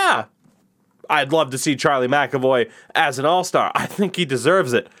 And yeah, I'd love to see Charlie McAvoy as an all-star. I think he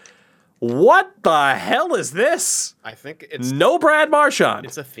deserves it. What the hell is this? I think it's no Brad Marchand.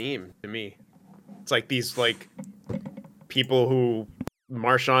 It's a theme to me. It's like these people who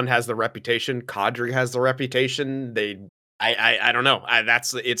Marchand has the reputation, Kadri has the reputation. I don't know.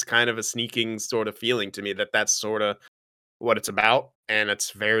 It's kind of a sneaking sort of feeling to me that's sort of what it's about, and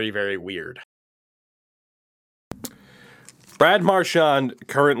it's very, very weird. Brad Marchand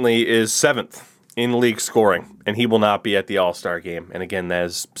currently is 7th in league scoring, and he will not be at the All-Star game. And again,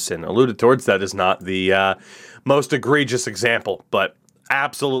 as Sin alluded towards, that is not the most egregious example, but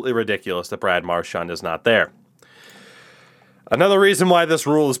absolutely ridiculous that Brad Marchand is not there. Another reason why this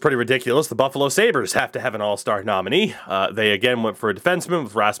rule is pretty ridiculous, the Buffalo Sabres have to have an all-star nominee. They again went for a defenseman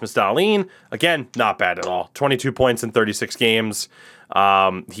with Rasmus Dahlin. Again, not bad at all. 22 points in 36 games.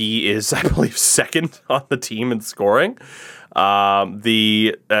 He is, I believe, second on the team in scoring.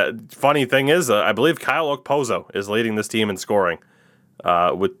 The funny thing is, I believe Kyle Okposo is leading this team in scoring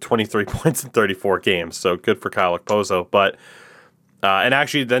with 23 points in 34 games. So good for Kyle Okposo. But and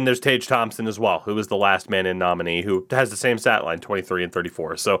actually, then there's Tage Thompson as well, who was the last man in nominee, who has the same stat line, 23 and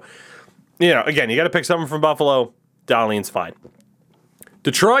 34. So, again, you got to pick someone from Buffalo. Dahlin's fine.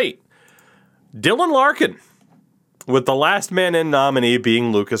 Detroit, Dylan Larkin, with the last man in nominee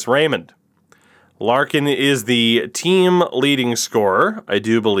being Lucas Raymond. Larkin is the team leading scorer, I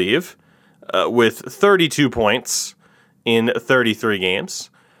do believe, with 32 points in 33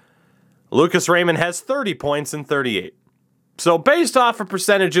 games. Lucas Raymond has 30 points in 38. So based off of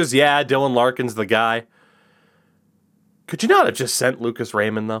percentages, yeah, Dylan Larkin's the guy. Could you not have just sent Lucas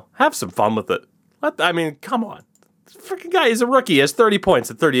Raymond, though? Have some fun with it. Come on. This freaking guy is a rookie. He has 30 points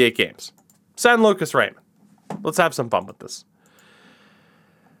in 38 games. Send Lucas Raymond. Let's have some fun with this.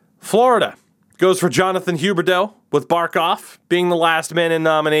 Florida goes for Jonathan Huberdeau, with Barkov being the last man in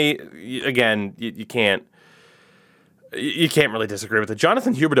nominee. Again, you can't really disagree with it.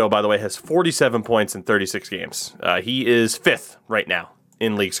 Jonathan Huberdeau, by the way, has 47 points in 36 games. He is 5th right now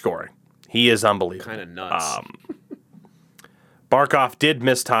in league scoring. He is unbelievable. Kind of nuts. Barkov did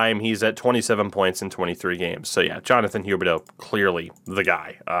miss time. He's at 27 points in 23 games. So, yeah, Jonathan Huberdeau, clearly the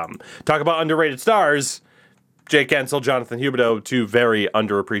guy. Talk about underrated stars. Jake Guentzel, Jonathan Huberdeau, two very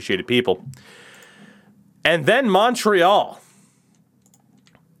underappreciated people. And then Montreal.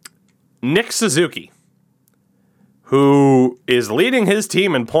 Nick Suzuki, who is leading his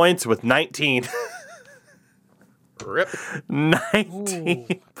team in points with 19. Rip.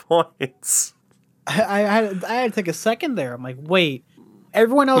 19 points. I had to take a second there. I'm like, wait,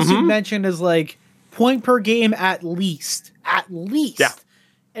 everyone else you mentioned is like point per game at least. At least. Yeah.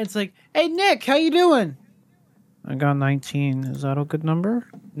 And it's like, hey, Nick, how you doing? I got 19. Is that a good number?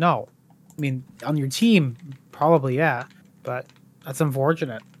 No. I mean, on your team, probably, yeah. But that's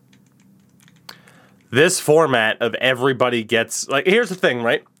unfortunate. This format of everybody gets, like, here's the thing,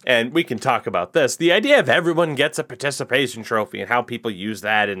 right? And we can talk about this. The idea of everyone gets a participation trophy and how people use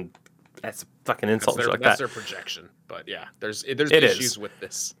that, and that's a fucking insult. That's their projection. But yeah, there's issues with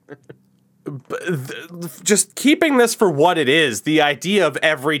this. Just keeping this for what it is, the idea of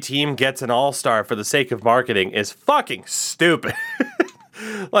every team gets an all-star for the sake of marketing is fucking stupid.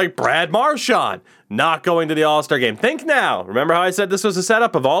 Like Brad Marchand not going to the All-Star game. Think now. Remember how I said this was a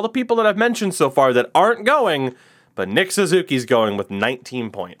setup of all the people that I've mentioned so far that aren't going, but Nick Suzuki's going with 19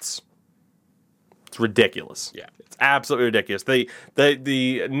 points. It's ridiculous. Yeah. It's absolutely ridiculous.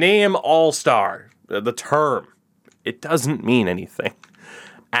 The name All-Star, the term, it doesn't mean anything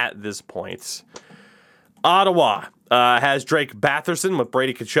at this point. Ottawa has Drake Batherson with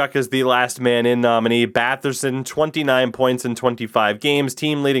Brady Tkachuk as the last man in nominee. Batherson, 29 points in 25 games,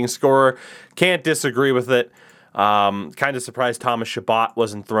 team leading scorer. Can't disagree with it. Kind of surprised Thomas Chabot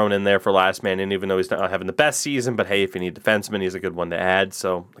wasn't thrown in there for last man in, even though he's not having the best season. But hey, if you need defensemen, he's a good one to add.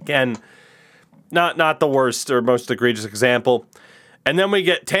 So again, not the worst or most egregious example. And then we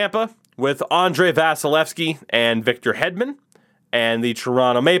get Tampa with Andre Vasilevsky and Victor Hedman, and the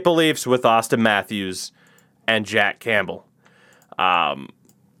Toronto Maple Leafs with Austin Matthews and Jack Campbell. For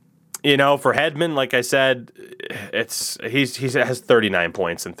Hedman, like I said, he has 39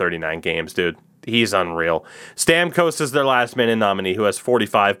 points in 39 games, dude. He's unreal. Stamkos is their last man in nominee, who has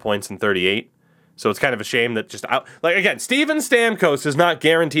 45 points in 38. So it's kind of a shame that Steven Stamkos is not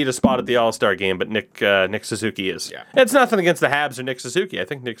guaranteed a spot at the All-Star game, but Nick Suzuki is. Yeah. It's nothing against the Habs or Nick Suzuki. I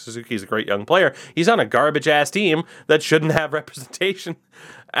think Nick Suzuki is a great young player. He's on a garbage-ass team that shouldn't have representation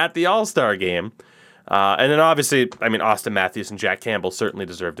at the All-Star game. And then obviously, Austin Matthews and Jack Campbell certainly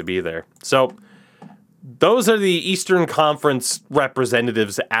deserve to be there. So those are the Eastern Conference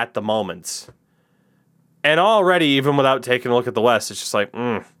representatives at the moment. And already, even without taking a look at the West, it's just like,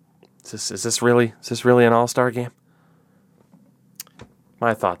 is this really an All-Star game?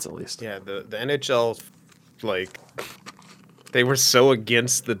 My thoughts, at least. Yeah, the NHL, they were so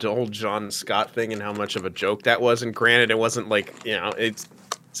against the whole John Scott thing and how much of a joke that was. And granted, it wasn't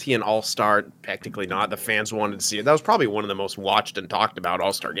is he an All-Star? Technically not. The fans wanted to see it. That was probably one of the most watched and talked about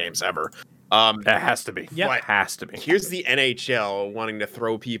All-Star games ever. It has to be. Yeah, it has to be. Here's the NHL wanting to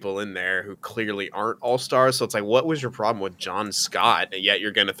throw people in there who clearly aren't all-stars. So it's like, what was your problem with John Scott? And yet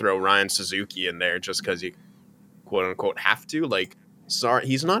you're going to throw Ryan Suzuki in there just because you quote unquote have to. Sorry,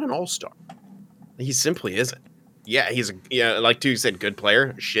 he's not an all-star. He simply isn't. Yeah, like you said, good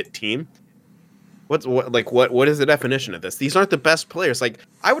player, shit team. What is the definition of this? These aren't the best players.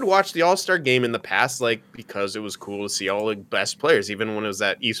 I would watch the All-Star game in the past, because it was cool to see all the best players, even when it was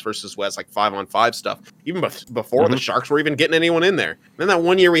that East versus West, 5-on-5 stuff. Even before the Sharks were even getting anyone in there. And then that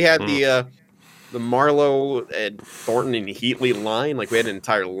one year we had the Marlowe and Thornton and Heatley line. We had an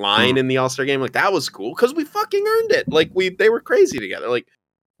entire line in the All-Star game. That was cool because we fucking earned it. They were crazy together.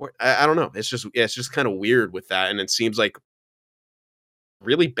 I don't know. It's just kind of weird with that, and it seems like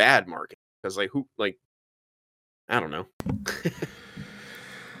really bad marketing. Because I don't know.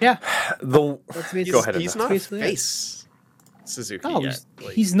 Yeah. Go ahead. He's not a face. Suzuki No, yet.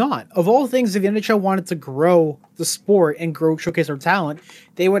 he's not. Of all things, if the NHL wanted to grow the sport and showcase their talent,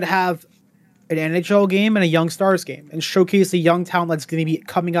 they would have an NHL game and a Young Stars game and showcase the young talent that's going to be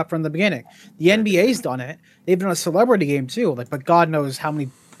coming up from the beginning. The NBA's done it. They've done a celebrity game too. But God knows how many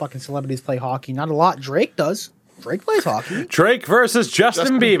fucking celebrities play hockey. Not a lot. Drake does. Drake plays hockey. Drake versus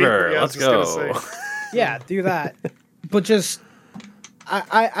Justin Bieber. Yeah, Let's go. Yeah, do that. But just,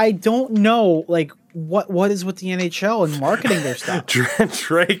 I don't know, what is with the NHL and marketing their stuff.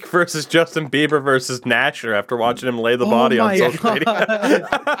 Drake versus Justin Bieber versus Nasher after watching him lay the body on social media.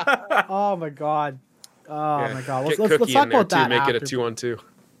 Oh my god. Oh my god. Get Let's Cookie talk in there about too. that. Make it a after. 2-on-2.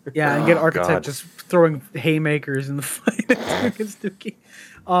 Yeah, and get Architect God. just throwing haymakers in the fight against Dookie.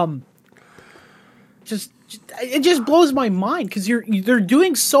 It just blows my mind because they're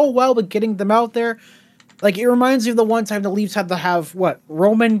doing so well with getting them out there. Like, it reminds me of the one time the Leafs had to have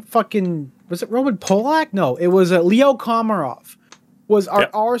Roman Polak? No, it was Leo Komarov was our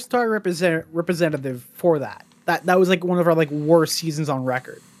all-star representative for that. That was one of our worst seasons on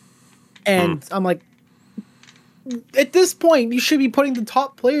record. And I'm like, at this point, you should be putting the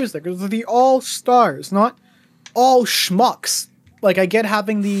top players there because they're the all-stars, not all schmucks. I get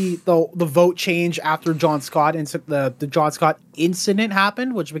having the vote change after John Scott the John Scott incident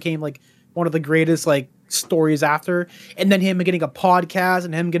happened, which became one of the greatest stories after, and then him getting a podcast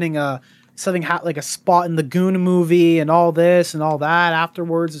and him getting a spot in the Goon movie and all this and all that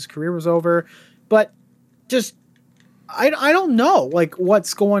afterwards. His career was over, but just I don't know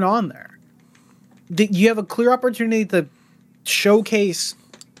what's going on there. You have a clear opportunity to showcase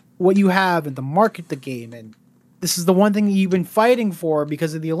what you have and to market the game, and this is the one thing that you've been fighting for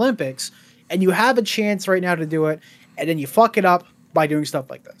because of the Olympics, and you have a chance right now to do it, and then you fuck it up by doing stuff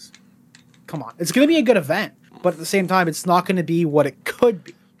like this. Come on. It's going to be a good event, but at the same time, it's not going to be what it could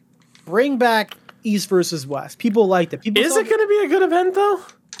be. Bring back East versus West. People liked it. Is it going to be a good event, though?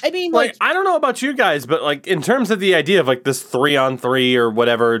 I mean, I don't know about you guys, but in terms of the idea of this 3-on-3 or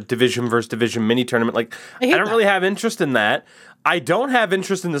whatever division versus division mini tournament, I don't really have interest in that. I don't have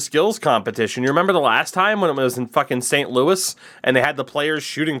interest in the skills competition. You remember the last time when it was in fucking St. Louis and they had the players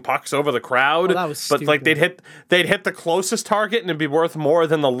shooting pucks over the crowd? Oh, that was but stupid. they'd hit the closest target and it'd be worth more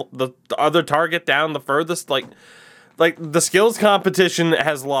than the other target down the furthest. Like the skills competition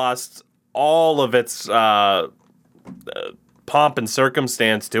has lost all of its pomp and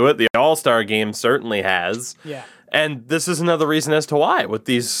circumstance to it. The All-Star game certainly has. Yeah. And this is another reason as to why with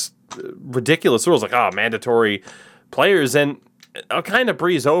these ridiculous rules mandatory players, and I'll kind of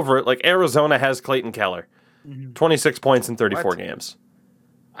breeze over it. Arizona has Clayton Keller, 26 points in 34 games.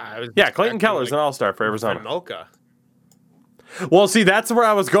 Clayton Keller's an all-star for Arizona. Vejmelka. Well, see, that's where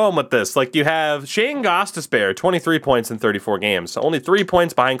I was going with this. You have Shane Gostisbehere, 23 points in 34 games, so only 3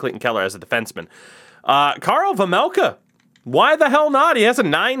 points behind Clayton Keller as a defenseman. Karl Vejmelka, why the hell not? He has a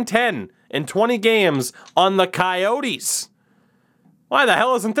 9-10 in 20 games on the Coyotes. Why the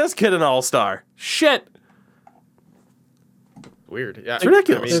hell isn't this kid an all-star? Shit. Weird. Yeah, It's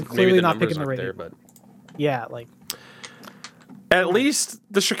ridiculous. They're maybe clearly the not numbers picking the aren't there, rating. but Yeah, At least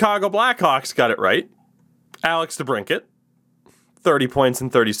the Chicago Blackhawks got it right. Alex DeBrincat, 30 points in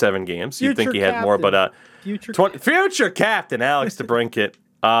 37 games. You'd think he had more, but future captain Alex DeBrincat.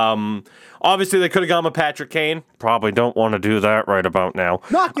 Obviously, they could have gone with Patrick Kane. Probably don't want to do that right about now.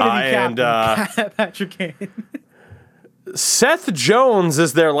 not going to be captain. Patrick Kane. Seth Jones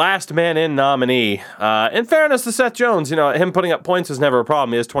is their last man in nominee. In fairness to Seth Jones, him putting up points was never a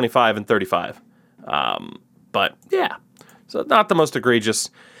problem. He has 25 and 35. But yeah, so not the most egregious.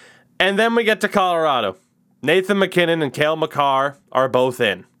 And then we get to Colorado. Nathan McKinnon and Cale Makar are both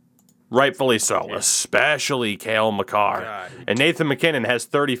in. Rightfully so, especially Cale Makar. God. And Nathan McKinnon has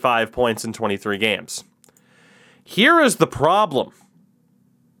 35 points in 23 games. Here is the problem.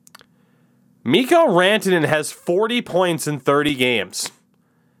 Mikko Rantanen has 40 points in 30 games.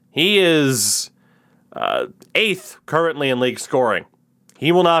 He is 8th currently in league scoring.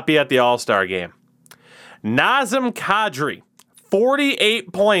 He will not be at the All-Star game. Nazem Kadri,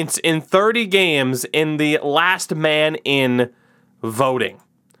 48 points in 30 games in the last man in voting.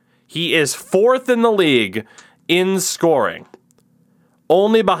 He is 4th in the league in scoring,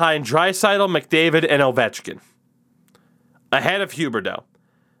 only behind Draisaitl, McDavid, and Ovechkin. Ahead of Huberdeau.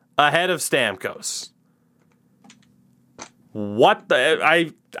 Ahead of Stamkos. What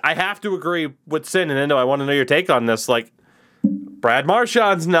the... I have to agree with Sin, and Endo, I want to know your take on this. Brad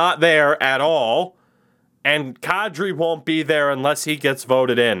Marchand's not there at all, and Kadri won't be there unless he gets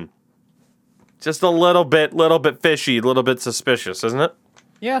voted in. Just a little bit fishy, a little bit suspicious, isn't it?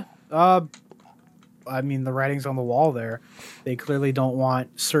 Yeah. I mean, the writing's on the wall there. They clearly don't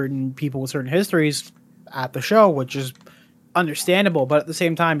want certain people with certain histories at the show, which is understandable. But at the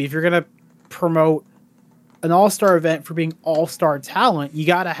same time, if you're gonna promote an all-star event for being all-star talent, you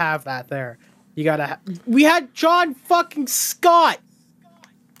gotta have that there. You gotta. We had John fucking Scott,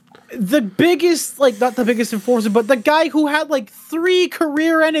 the biggest, like not the biggest enforcer, but the guy who had like 3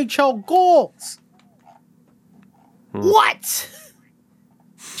 career NHL goals. What?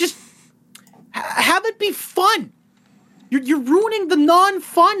 Just have it be fun. You're ruining the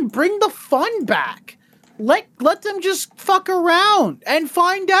non-fun. Bring the fun back. Let them just fuck around and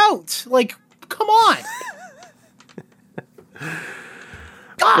find out. Like, come on.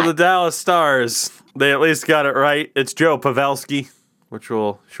 For the Dallas Stars, they at least got it right. It's Joe Pavelski, which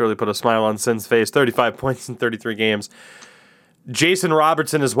will surely put a smile on Sin's face. 35 points in 33 games. Jason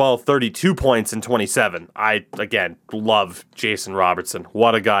Robertson as well, 32 points in 27. I, again, love Jason Robertson.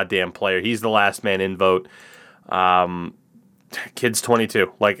 What a goddamn player. He's the last man in vote. Kid's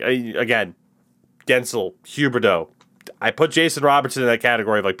 22. Like, again, Gensel, Huberdeau. I put Jason Robertson in that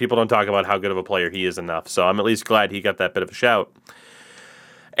category of, like, people don't talk about how good of a player he is enough. So I'm at least glad he got that bit of a shout.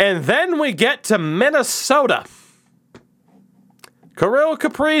 And then we get to Minnesota. Kirill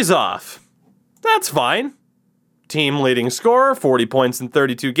Kaprizov. That's fine. Team leading scorer, 40 points in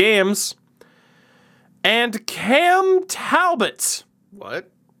 32 games. And Cam Talbot. What?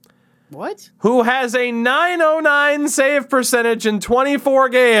 Who has a .909 save percentage in 24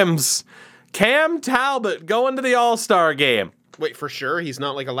 games. Cam Talbot going to the All-Star game. Wait, for sure? He's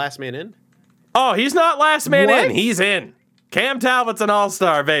not like a last man in? Oh, he's not last man What? in. He's in. Cam Talbot's an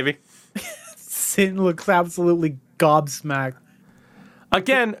All-Star, baby. Sin looks absolutely gobsmacked.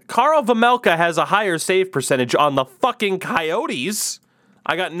 Again, Carl Vejmelka has a higher save percentage on the fucking Coyotes.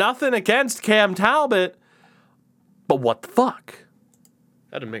 I got nothing against Cam Talbot, but what the fuck?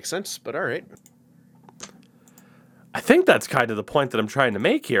 That didn't make sense, but all right. I think that's kind of the point that I'm trying to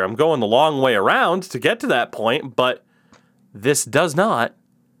make here. I'm going the long way around to get to that point, but this does not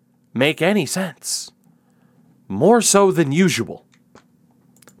make any sense. More so than usual.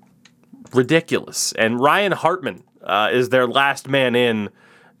 Ridiculous. And Ryan Hartman is their last man in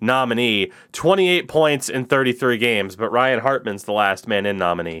nominee. 28 points in 33 games, but Ryan Hartman's the last man in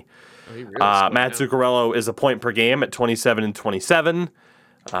nominee. Oh, he really Matt Zuccarello is a point per game at 27 and 27.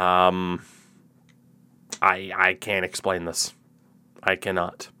 I can't explain this. I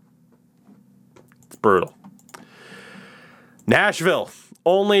cannot. It's brutal. Nashville.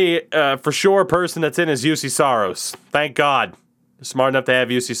 Only for sure person that's in is UC Saros. Thank God. Smart enough to have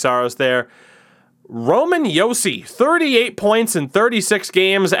UC Saros there. Roman Josi, 38 points in 36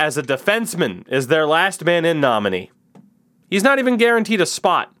 games as a defenseman, is their last man in nominee. He's not even guaranteed a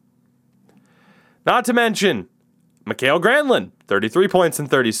spot. Not to mention, Mikael Granlund, 33 points in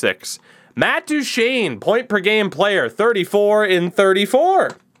 36. Matt Duchene, point per game player, 34 in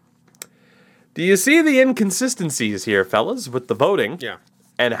 34. Do you see the inconsistencies here, fellas, with the voting? Yeah.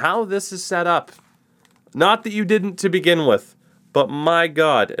 And how this is set up? Not that you didn't to begin with, but my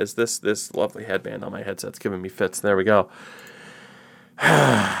God, as this lovely headband on my headset's giving me fits. There we go.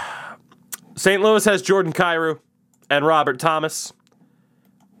 St. Louis has Jordan Kyrou and Robert Thomas.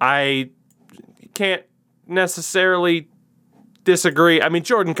 I can't necessarily disagree. I mean,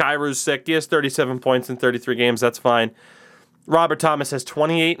 Jordan Kyrou's sick. He has 37 points in 33 games. That's fine. Robert Thomas has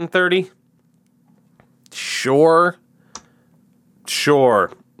 28 and 30. Sure.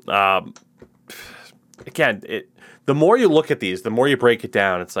 Again, the more you look at these, the more you break it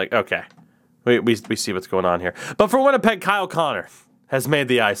down. It's like, okay, we see what's going on here. But for Winnipeg, Kyle Connor has made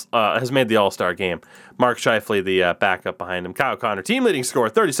the All-Star game. Mark Scheifele, the backup behind him. Kyle Connor, team leading scorer,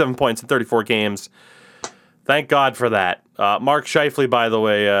 37 points in 34 games. Thank God for that. Mark Scheifele, by the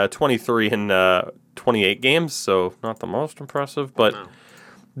way, 23 in 28 games, so not the most impressive, but no.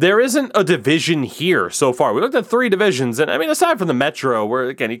 There isn't a division here so far. We looked at 3 divisions, and I mean, aside from the Metro, where,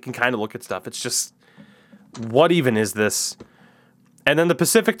 again, you can kind of look at stuff, it's just, what even is this? And then the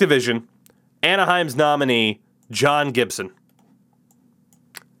Pacific Division, Anaheim's nominee, John Gibson.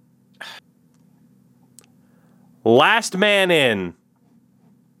 Last man in,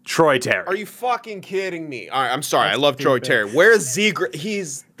 Troy Terry. Are you fucking kidding me? All right, I'm sorry. I love Troy Terry. Where's Zegras?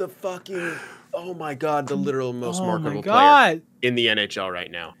 He's the fucking, oh my God, the literal most marketable player in the NHL right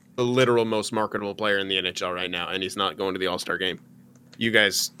now. The literal most marketable player in the NHL right now, and he's not going to the All-Star game. You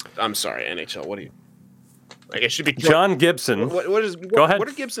guys, I'm sorry, NHL. What do you? Like, it should be John Gibson. Go ahead. What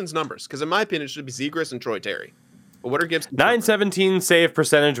are Gibson's numbers? Because in my opinion, it should be Zegras and Troy Terry. But what are Gibson's 917 save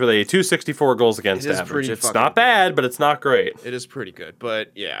percentage with a 264 goals against average. It's not bad, but it's not great. It is pretty good,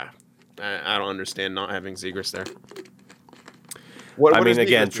 but yeah, I don't understand not having Zegras there. I mean,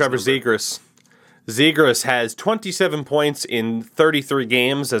 again, Trevor Zegras. Zegras has 27 points in 33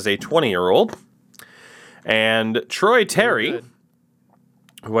 games as a 20-year-old. And Troy Terry,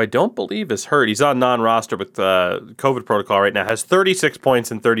 who I don't believe is hurt, he's on non-roster with COVID protocol right now, has 36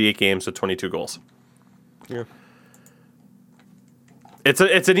 points in 38 games with 22 goals. Yeah. It's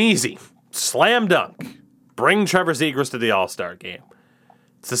an easy slam dunk. Bring Trevor Zegras to the All-Star game.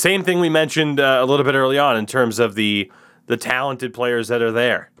 It's the same thing we mentioned a little bit early on in terms of the talented players that are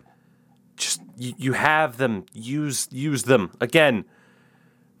there. Just you have them, use them again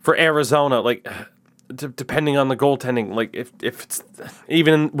for Arizona. Like depending on the goaltending, like if it's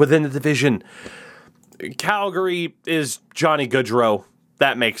even within the division, Calgary is Johnny Gaudreau.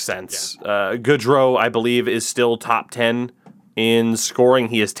 That makes sense. Yeah. Gaudreau, I believe, is still top 10 in scoring.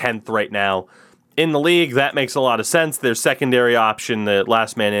 He is 10th right now in the league. That makes a lot of sense. Their secondary option, the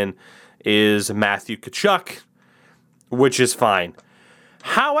last man in, is Matthew Tkachuk, which is fine.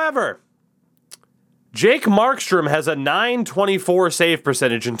 However, Jake Markstrom has a .924 save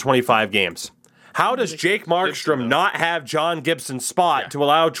percentage in 25 games. How does Jake Markstrom not have John Gibson's spot to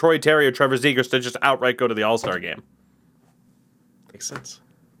allow Troy Terry or Trevor Zegras to just outright go to the All-Star game? Makes sense.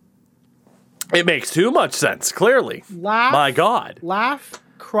 It makes too much sense, clearly. My God. Laugh,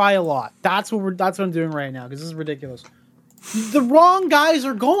 cry a lot. That's what I'm doing right now, because this is ridiculous. The wrong guys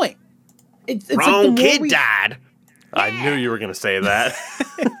are going. It's wrong like kid died. I knew you were going to say that.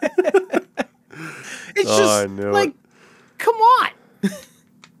 It's just like, come on.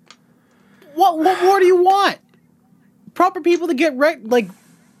 What more do you want? Proper people to get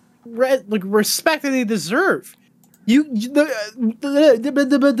respect that they deserve. The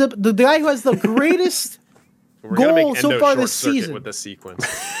guy who has the greatest goal so far this season with the sequence.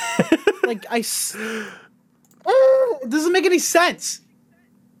 It doesn't make any sense.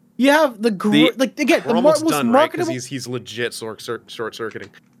 You have the most marketable. Right? He's legit short circuiting.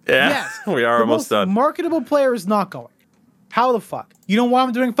 Yeah, yes, we are almost done. Marketable player is not going. How the fuck? You don't want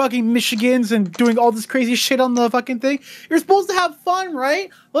him doing fucking Michigans and doing all this crazy shit on the fucking thing? You're supposed to have fun, right?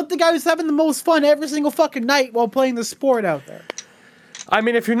 Let the guy who's having the most fun every single fucking night while playing the sport out there. I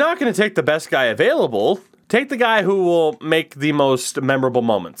mean, if you're not going to take the best guy available, take the guy who will make the most memorable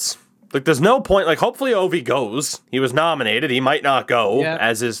moments. Like, there's no point. Like, hopefully Ovi goes. He was nominated. He might not go,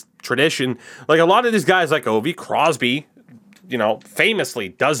 as is tradition. Like, a lot of these guys like Ovi, Crosby, famously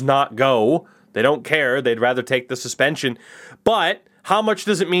does not go. They don't care. They'd rather take the suspension. But how much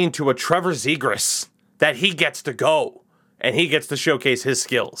does it mean to a Trevor Zegras that he gets to go and he gets to showcase his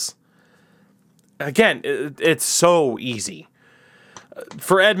skills? Again, it's so easy.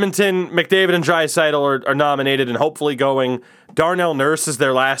 For Edmonton, McDavid and Draisaitl are nominated and hopefully going. Darnell Nurse is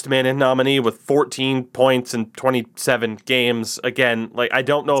their last man-in nominee with 14 points in 27 games. Again, I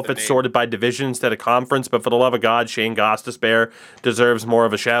don't know if it's sorted by division instead of conference, but for the love of God, Shane Gostisbehere deserves more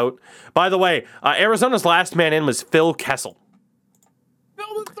of a shout. By the way, Arizona's last man-in was Phil Kessel.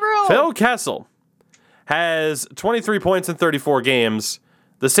 Phil Kessel has 23 points in 34 games,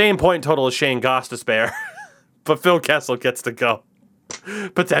 the same point total as Shane Gostisbehere, but Phil Kessel gets to go.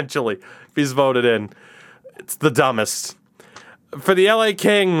 Potentially, if he's voted in. It's the dumbest. For the LA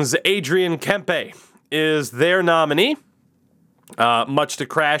Kings, Adrian Kempe is their nominee. Much to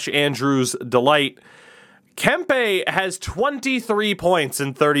Crash Andrews' delight. Kempe has 23 points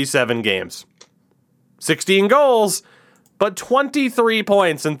in 37 games. 16 goals, but 23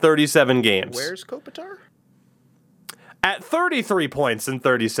 points in 37 games. Where's Kopitar? At 33 points in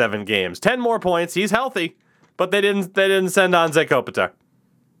 37 games. 10 more points. He's healthy. But they didn't send on Anze Kopitar.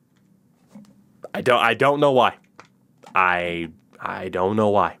 I don't know why. I don't know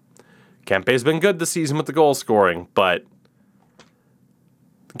why. Kempe's been good this season with the goal scoring, but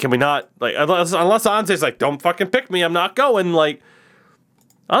can we not unless Anze's don't fucking pick me, I'm not going. Anze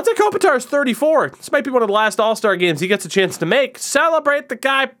Kopitar is 34. This might be one of the last All-Star games he gets a chance to make. Celebrate the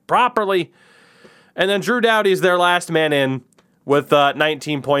guy properly. And then Drew Doughty's their last man in with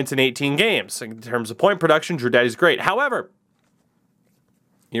 19 points in 18 games. In terms of point production, Drew Doughty's great. However,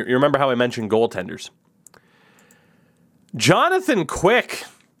 you remember how I mentioned goaltenders. Jonathan Quick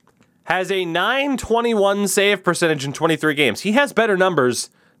has a .921 save percentage in 23 games. He has better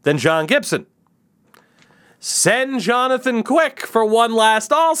numbers than John Gibson. Send Jonathan Quick for one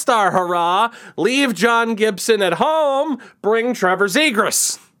last All-Star hurrah. Leave John Gibson at home. Bring Trevor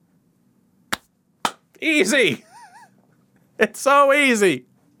Zegras. Easy. It's so easy.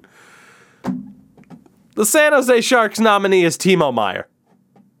 The San Jose Sharks nominee is Timo Meier.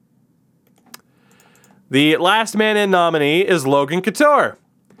 The last man in nominee is Logan Couture.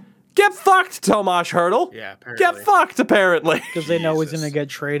 Get fucked, Tomas Hertl. Yeah, apparently. Get fucked, apparently. Because they know he's going to get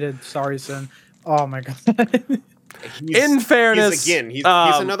traded. Sorry, son. Oh, my God. In fairness, he's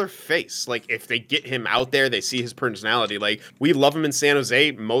another face. If they get him out there, they see his personality. We love him in San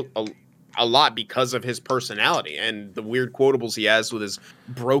Jose. a lot because of his personality and the weird quotables he has with his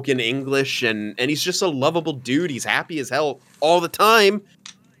broken English, and he's just a lovable dude. He's happy as hell all the time.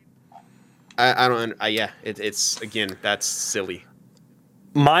 It's again, that's silly.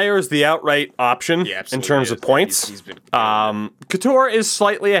 Meyer's the outright option in terms of points. He's been Couture is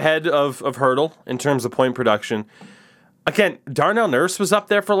slightly ahead of Hurdle in terms of point production. Again, Darnell Nurse was up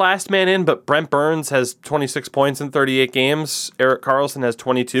there for last man in, but Brent Burns has 26 points in 38 games. Erik Karlsson has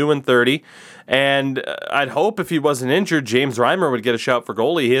 22 in 30. And I'd hope if he wasn't injured, James Reimer would get a shout for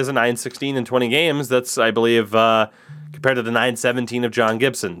goalie. He has a 9.16 in 20 games. That's, I believe, compared to the 9.17 of John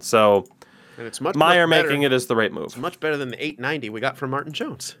Gibson. So and it's much Meyer better. making it is the right move. It's much better than the 8.90 we got from Martin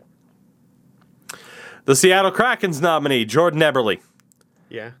Jones. The Seattle Kraken's nominee, Jordan Eberle.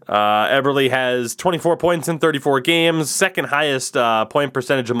 Yeah. Eberle has 24 points in 34 games, second highest point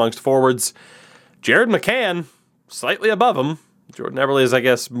percentage amongst forwards. Jared McCann, slightly above him. Jordan Eberle is, I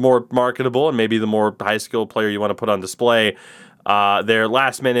guess, more marketable and maybe the more high-skilled player you want to put on display. Their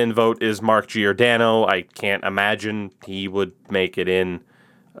last man in vote is Mark Giordano. I can't imagine he would make it in.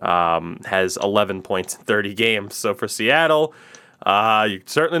 Has 11 points in 30 games. So for Seattle, you're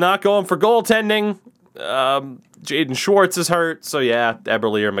certainly not going for goaltending. Jaden Schwartz is hurt, so yeah,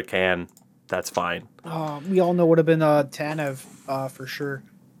 Eberle or McCann, that's fine. We all know would have been Tanev for sure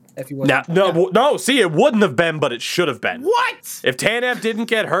if he wasn't. No. See, it wouldn't have been, but it should have been. What? If Tanev didn't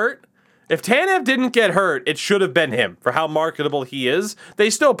get hurt, it should have been him for how marketable he is.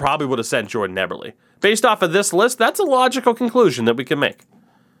 They still probably would have sent Jordan Eberle. Based off of this list, that's a logical conclusion that we can make.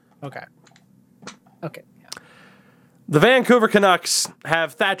 Okay. Yeah. The Vancouver Canucks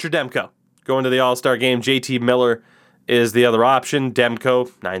have Thatcher Demko going to the All-Star game. JT Miller is the other option.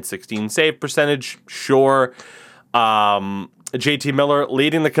 Demko, 9.16 save percentage, sure. JT Miller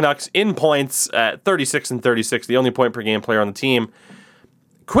leading the Canucks in points at 36 and 36, the only point per game player on the team.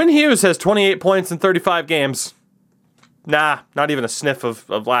 Quinn Hughes has 28 points in 35 games. Nah, not even a sniff of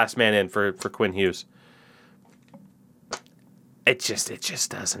last man in for Quinn Hughes. It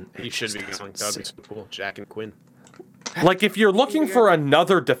just doesn't. He should be going. That would be so cool. Jack and Quinn. Like, if you're looking for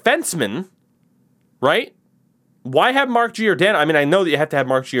another defenseman, right? Why have Mark Giordano? I mean, I know that you have to have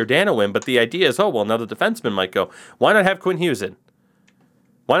Mark Giordano in, but the idea is, another defenseman might go. Why not have Quinn Hughes in?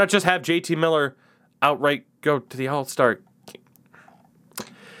 Why not just have JT Miller outright go to the All-Star game?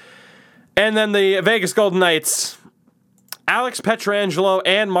 And then the Vegas Golden Knights, Alex Pietrangelo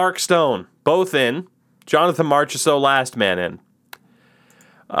and Mark Stone, both in. Jonathan Marchessault last man in.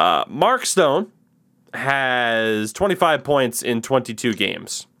 Mark Stone has 25 points in 22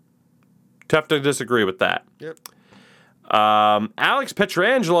 games. Tough to disagree with that. Yep. Alex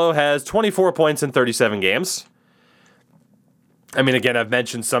Pietrangelo has 24 points in 37 games. I mean, again, I've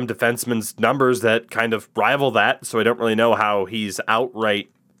mentioned some defensemen's numbers that kind of rival that, so I don't really know how he's outright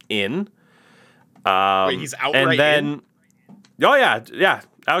in. Wait, he's outright in? Oh, yeah.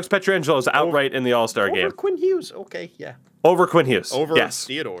 Alex Pietrangelo is outright in the All-Star game. Over Quinn Hughes, okay, yeah. Over Quinn Hughes, over yes.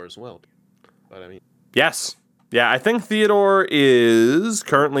 Theodore as well. But I mean, yes. Yeah, I think Theodore is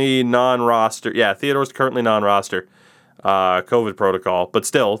currently non-roster. Yeah, Theodore's currently non-roster. COVID protocol. But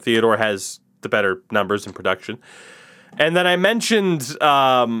still, Theodore has the better numbers in production. And then I mentioned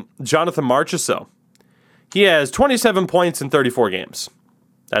Jonathan Marchessault. He has 27 points in 34 games.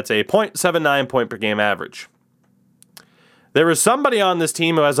 That's a .79 point per game average. There is somebody on this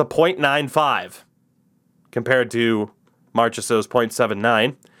team who has a .95 compared to Marchessault's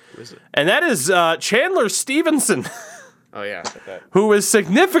 .79. who is it? And that is Chandler Stevenson, Oh yeah, who is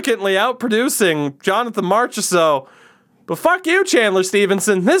significantly outproducing Jonathan Marchessault. But fuck you, Chandler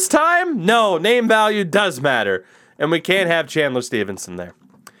Stevenson. This time, no, name value does matter. And we can't have Chandler Stevenson there.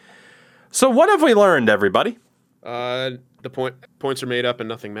 So what have we learned, everybody? the points are made up and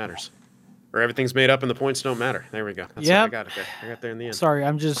nothing matters. Or everything's made up and the points don't matter. There we go. That's Yep. I got it there. I got there in the end. Sorry,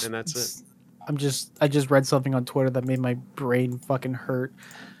 I'm just. And that's it. I just read something on Twitter that made my brain fucking hurt.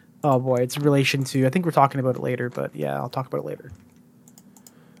 Oh boy, it's in relation to. I think we're talking about it later, but yeah, I'll talk about it later.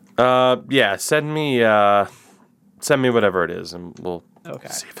 Yeah, send me whatever it is, and we'll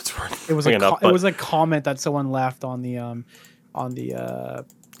see if it's worth. It was a comment that someone left on the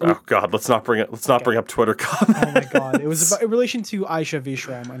Oh God, let's not bring up Twitter comments. Oh my God, it was about, in relation to Aisha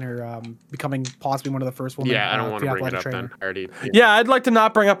Vishram and her becoming possibly one of the first women. Yeah, I don't want to bring it up trainer. then. I already. Yeah, I'd like to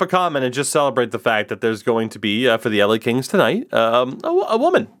not bring up a comment and just celebrate the fact that there's going to be for the LA Kings tonight a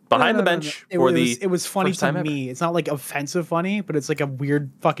woman behind the bench It was funny first to time me. ever. It's not like offensive funny, but it's like a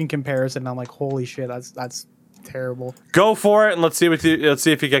weird fucking comparison. I'm like, holy shit, that's terrible. Go for it and let's see if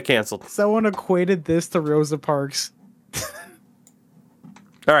you get canceled. Someone equated this to Rosa Parks.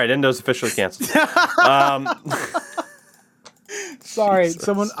 All right, Endo's officially canceled. Sorry, Jesus.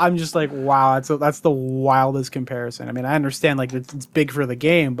 someone. I'm just like, wow, that's the wildest comparison. I mean, I understand like it's big for the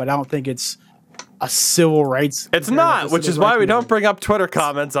game, but I don't think it's a civil rights. It's not, which is why we don't bring up Twitter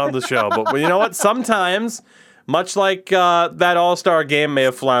comments on the show. But you know what? Sometimes, much like that All-Star game may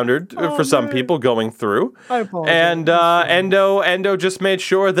have floundered for some people going through. I apologize. And Endo just made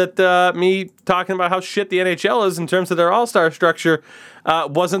sure that me talking about how shit the NHL is in terms of their All-Star structure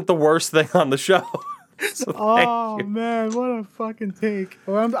wasn't the worst thing on the show. So Oh man, what a fucking take!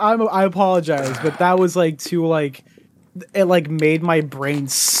 Well, I apologize, but that was like too like it like made my brain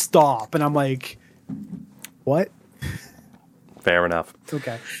stop, and I'm like, what? fair enough.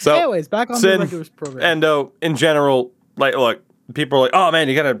 Okay. So, anyways, back on Sin, the regular program. Endo, in general, like, look, people are like, oh man,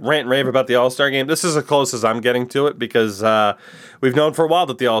 you gotta rant and rave about the All-Star game. This is as close as I'm getting to it because we've known for a while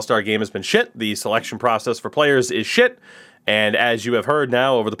that the All-Star game has been shit. The selection process for players is shit. And as you have heard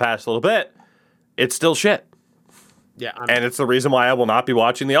now over the past little bit, it's still shit. Yeah, And it's the reason why I will not be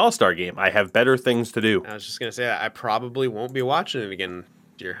watching the All-Star game. I have better things to do. I was just gonna say I probably won't be watching it again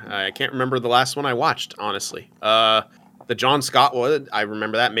this year. I can't remember the last one I watched, honestly. The John Scott one, I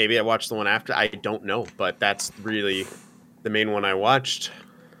remember that. Maybe I watched the one after. I don't know, but that's really the main one I watched.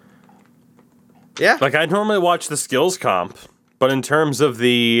 Yeah, Like, I normally watch the skills comp, but in terms of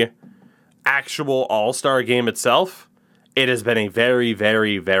the actual All-Star game itself, it has been a very,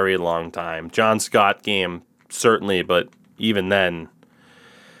 very, very long time. John Scott game, certainly, but even then,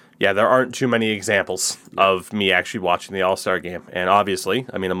 yeah, there aren't too many examples of me actually watching the All-Star game. And obviously,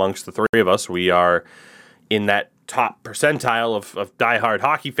 I mean, amongst the three of us, we are in that top percentile of diehard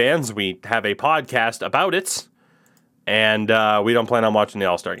hockey fans. We have a podcast about it, and we don't plan on watching the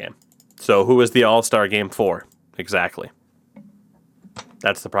All-Star game. So who is the All-Star game for? Exactly.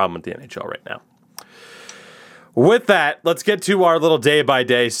 That's the problem with the NHL right now. With that, let's get to our little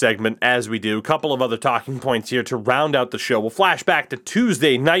day-by-day segment as we do. A couple of other talking points here to round out the show. We'll flash back to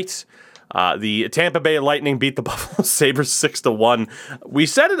Tuesday night. The Tampa Bay Lightning beat the Buffalo Sabres 6-1. We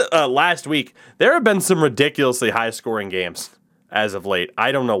said it last week. There have been some ridiculously high-scoring games as of late.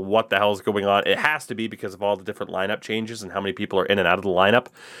 I don't know what the hell is going on. It has to be because of all the different lineup changes and how many people are in and out of the lineup.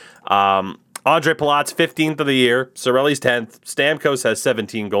 Andre Palat's 15th of the year. Cirelli's 10th. Stamkos has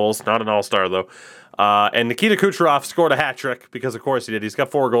 17 goals. Not an all-star, though. And Nikita Kucherov scored a hat trick because, of course, he did. He's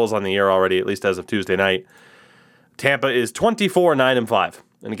got 4 goals on the year already, at least as of Tuesday night. Tampa is 24-9-5.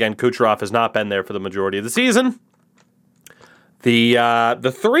 And again, Kucherov has not been there for the majority of the season.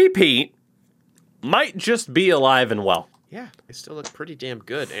 The three-peat might just be alive and well. yeah, they still look pretty damn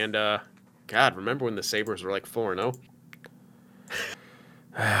good. And God, remember when the Sabres were like 4-0?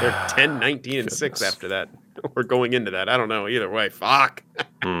 They're 10, 19, and 6 after that. Or going into that. I don't know. Either way, fuck.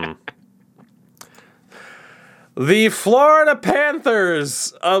 The Florida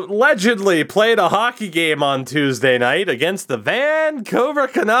Panthers allegedly played a hockey game on Tuesday night against the Vancouver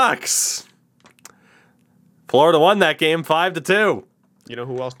Canucks. Florida won that game 5-2. You know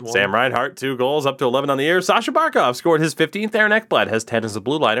who else won? Sam Reinhart, 2 goals, up to 11 on the year. Sasha Barkov scored his 15th. Aaron Ekblad has 10 as a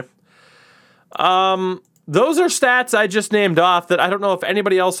blue liner. Those are stats I just named off that I don't know if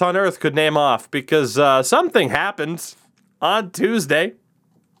anybody else on earth could name off because something happened on Tuesday.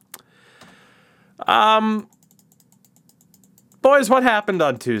 Boys, what happened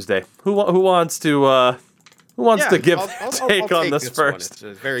on Tuesday? Who wants to give I'll take on this one. first? It's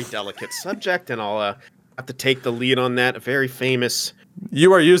a very delicate subject, and I'll have to take the lead on that. A very famous.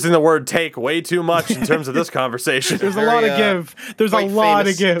 You are using the word "take" way too much in terms of this conversation. There's a lot to give. There's a quite lot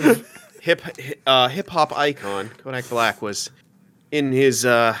to famous give. hip hop icon Kodak Black was in his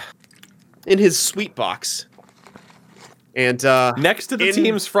suite box, and next to the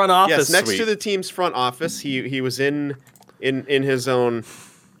team's front office. Yes, next suite. to the team's front office. He was in his own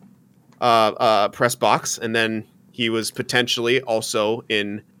press box, and then he was potentially also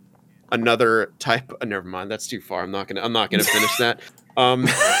in another type. Never mind, that's too far. I'm not gonna finish that.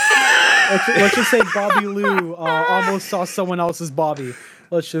 Let's just say Bobby Lou almost saw someone else's Bobby.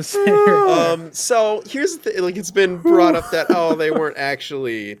 Let's just say. So here's the thing, like it's been brought up that they weren't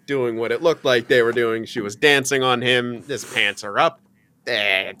actually doing what it looked like they were doing. She was dancing on him. His pants are up.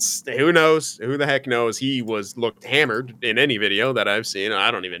 It's who knows? Who the heck knows? He looked hammered in any video that I've seen.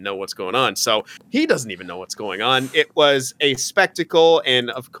 I don't even know what's going on. So he doesn't even know what's going on. It was a spectacle, and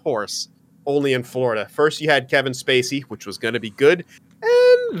of course, only in Florida. First, you had Kevin Spacey, which was going to be good,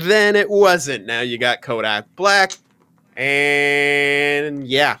 and then it wasn't. Now you got Kodak Black, and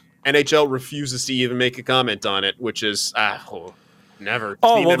yeah, NHL refuses to even make a comment on it, which is Never.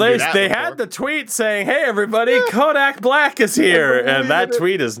 Oh, seen well, them do that they before. had the tweet saying, "Hey, everybody, Kodak Black is here," and that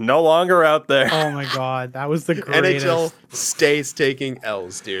tweet is no longer out there. Oh my god, that was the greatest. NHL stays taking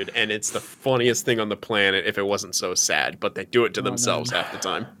L's, dude, and it's the funniest thing on the planet if it wasn't so sad, but they do it to themselves half the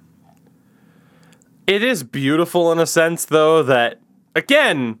time. It is beautiful in a sense, though, that,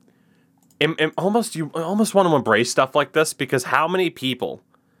 again, you almost want to embrace stuff like this, because how many people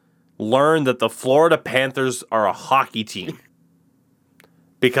learn that the Florida Panthers are a hockey team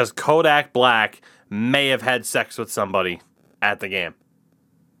because Kodak Black may have had sex with somebody at the game?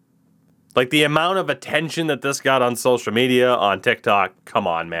 Like, the amount of attention that this got on social media, on TikTok, come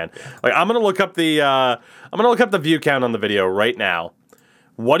on, man. Like, I'm gonna look up the view count on the video right now.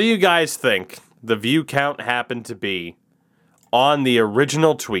 What do you guys think the view count happened to be on the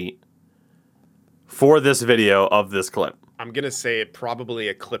original tweet for this video of this clip? I'm gonna say it probably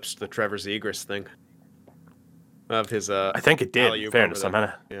eclipsed the Trevor Zegras thing of his. I think it did. In alley-oop fairness, over I'm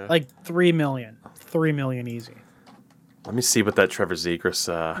there. gonna Yeah. Like 3 million. 3 million easy. let me see what that Trevor Zegras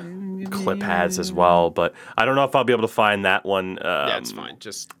clip has as well. But I don't know if I'll be able to find that one. Yeah, it's fine.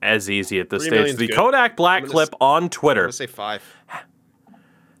 Just As easy at this 3 stage. million's The good. Kodak Black I'm gonna clip on I'm Twitter gonna say 5.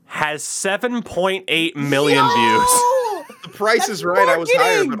 has 7.8 million views. The price That's is right. I was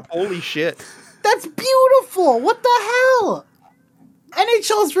higher, marketing! but holy shit. That's beautiful. What the hell?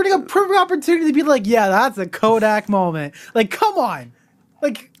 NHL is running a perfect opportunity to be like, yeah, that's a Kodak moment. Like, come on.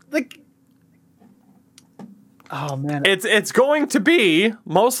 Like, oh man. It's going to be,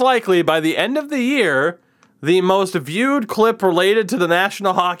 most likely, by the end of the year, the most viewed clip related to the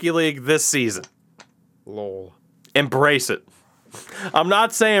National Hockey League this season. Lol. Embrace it. I'm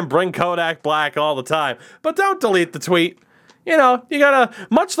not saying bring Kodak Black all the time, but don't delete the tweet. You know, you gotta,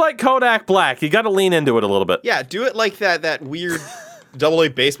 much like Kodak Black, you gotta lean into it a little bit. Yeah, do it like that weird AA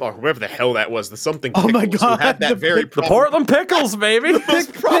baseball, whoever the hell that was, the something. Oh my Pickles, who God, had that the very pick- The Portland Pickles, baby.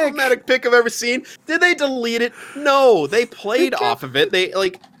 most problematic pick I've ever seen. Did they delete it? No, they played off of it. They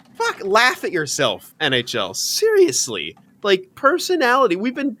laugh at yourself, NHL. Seriously, like personality.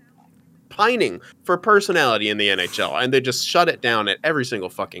 We've been pining for personality in the NHL, and they just shut it down at every single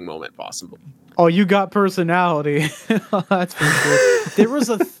fucking moment possible. Oh, you got personality. That's for sure. There was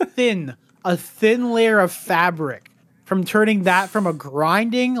a thin layer of fabric from turning that from a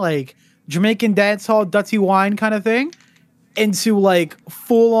grinding, like Jamaican dancehall, Dutty wine kind of thing into like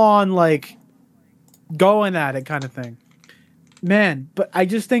full on, like going at it kind of thing. Man, but I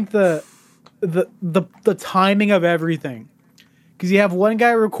just think the timing of everything, because you have one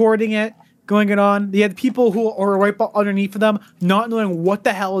guy recording it, going it on. You had people who are right underneath of them, not knowing what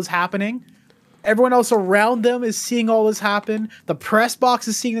the hell is happening. Everyone else around them is seeing all this happen. The press box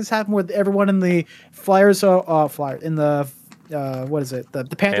is seeing this happen with everyone in the Flyers in the what is it? The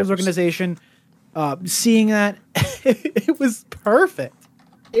Panthers organization seeing that. It was perfect.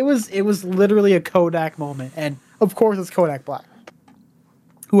 It was literally a Kodak moment, and of course it's Kodak Black,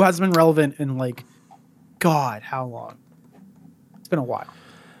 who has been relevant in like, God, how long? It's been a while.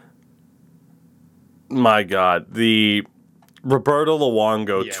 My God, the Roberto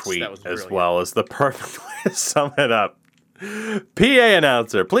Luongo Yes, tweet that was as brilliant. well is the perfect way to sum it up. PA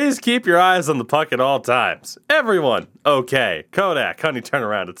announcer, please keep your eyes on the puck at all times. Everyone, okay. Kodak, honey, turn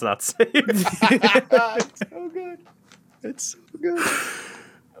around. It's not safe. It's so good. It's so good.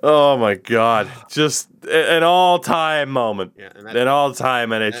 Oh my God, just an all-time moment. Yeah, and that- an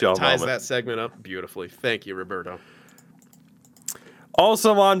all-time That NHL ties moment. that segment up beautifully. Thank you, Roberto.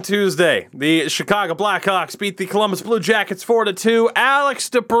 Also on Tuesday, the Chicago Blackhawks beat the Columbus Blue Jackets 4-2. Alex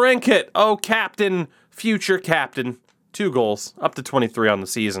DeBrincat, captain, future captain, 2 goals, up to 23 on the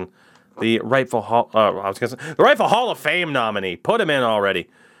season. The rightful Hall of Fame nominee. Put him in already.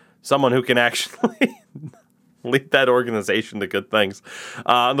 Someone who can actually lead that organization to good things.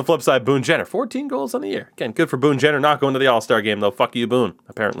 On the flip side, Boone Jenner, 14 goals on the year. Again, good for Boone Jenner. Not going to the All-Star game, though. Fuck you, Boone,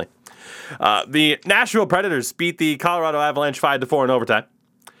 apparently. The Nashville Predators beat the Colorado Avalanche 5-4 in overtime.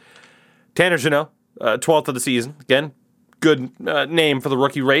 Tanner Jeannot, 12th of the season. Again, good name for the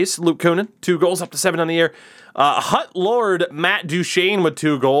rookie race. Luke Kunin, 2 goals, up to 7 on the year. Hut Lord Matt Duchene with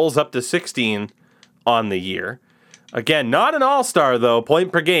 2 goals, up to 16 on the year. Again, not an all-star, though.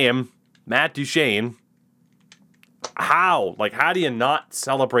 Point per game, Matt Duchene. How? Like, how do you not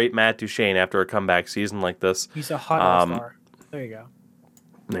celebrate Matt Duchene after a comeback season like this? He's a hot all-star. There you go.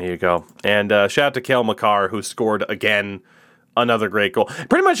 There you go. And shout out to Cale Makar, who scored again another great goal.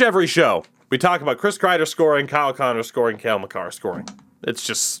 Pretty much every show, we talk about Chris Kreider scoring, Kyle Connor scoring, Cale Makar scoring. It's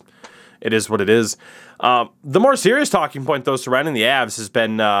just, it is what it is. The more serious talking point, though, surrounding the Avs has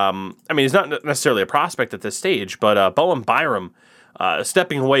been, he's not necessarily a prospect at this stage, but Bowen Byram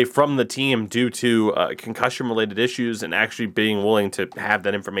stepping away from the team due to concussion-related issues and actually being willing to have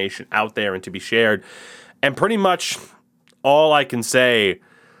that information out there and to be shared. And pretty much all I can say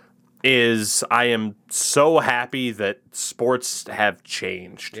is I am so happy that sports have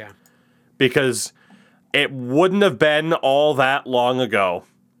changed. Yeah. Because it wouldn't have been all that long ago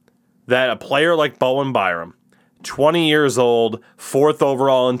that a player like Bowen Byram, 20 years old, 4th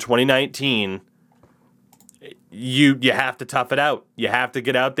overall in 2019, you have to tough it out. You have to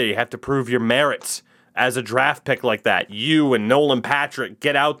get out there. You have to prove your merits as a draft pick like that. You and Nolan Patrick,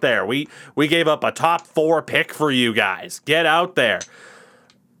 get out there. We gave up a top 4 pick for you guys. Get out there.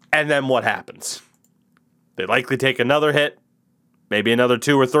 And then what happens? They likely take another hit, maybe another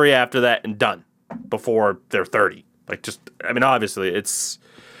 2 or 3 after that, and done before they're 30. Obviously, it's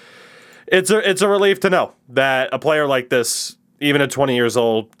a relief to know that a player like this, even at 20 years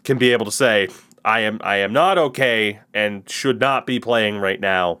old, can be able to say, I am not okay and should not be playing right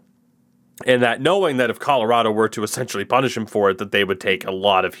now. And that knowing that if Colorado were to essentially punish him for it, that they would take a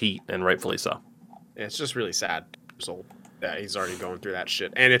lot of heat, and rightfully so. It's just really sad. So that he's already going through that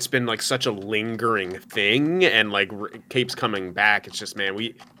shit, and it's been like such a lingering thing, and like keeps coming back. It's just, man,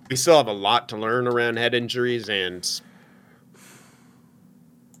 we still have a lot to learn around head injuries, and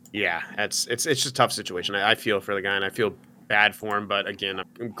yeah, it's just a tough situation. I feel for the guy, and I feel bad for him, but again,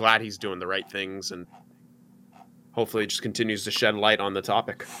 I'm glad he's doing the right things, and hopefully it just continues to shed light on the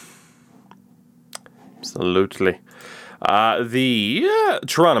topic. Absolutely. The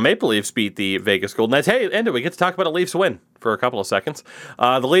Toronto Maple Leafs beat the Vegas Golden Knights. Hey, and we get to talk about a Leafs win for a couple of seconds.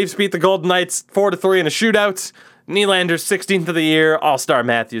 The Leafs beat the Golden Knights 4-3 in a shootout. Nylander's 16th of the year. All-Star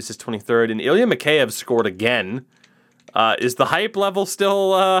Matthews is 23rd. And Ilya Mikheyev scored again. Is the hype level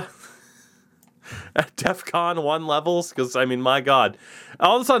still at DEFCON 1 levels? Because, my God.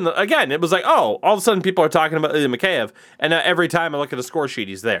 All of a sudden, again, it was like, all of a sudden people are talking about Ilya Mikheyev. And every time I look at the score sheet,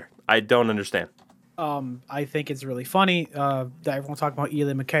 he's there. I don't understand. I think it's really funny that everyone talk about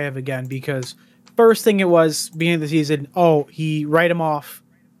Ilya Mikheyev again, because first thing it was, beginning of the season, he write him off.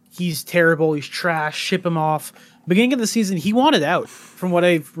 He's terrible. He's trash. Ship him off. Beginning of the season, he wanted out. From what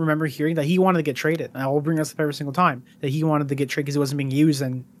I remember hearing, that he wanted to get traded. And I will bring us up every single time that he wanted to get traded because he wasn't being used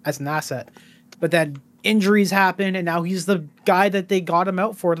as an asset. But then injuries happened, and now he's the guy that they got him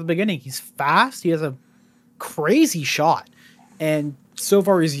out for at the beginning. He's fast. He has a crazy shot. And so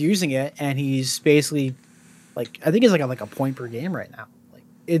far he's using it, and he's basically I think he's like a point per game right now.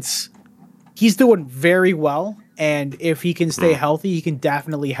 He's doing very well, and if he can stay healthy, he can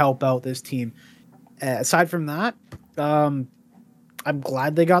definitely help out this team. Aside from that, I'm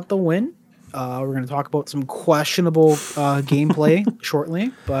glad they got the win. We're going to talk about some questionable gameplay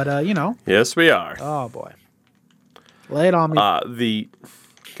shortly, but Yes, we are. Oh boy, lay it on me.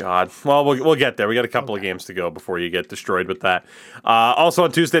 God. Well, we'll get there. We got a couple of games to go before you get destroyed with that. Also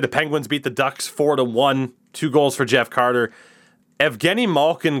on Tuesday, the Penguins beat the Ducks 4-1. 2 goals for Jeff Carter. Evgeny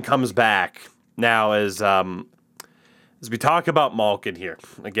Malkin comes back now as we talk about Malkin here.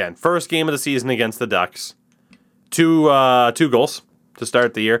 Again, first game of the season against the Ducks. 2 goals to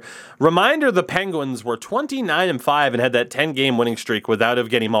start the year. Reminder, the Penguins were 29-5 and had that 10-game winning streak without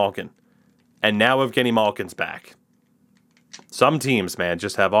Evgeny Malkin. And now Evgeny Malkin's back. Some teams, man,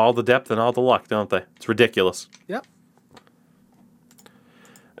 just have all the depth and all the luck, don't they? It's ridiculous. Yep.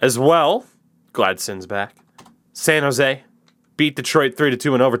 As well, Gladson's back. San Jose beat Detroit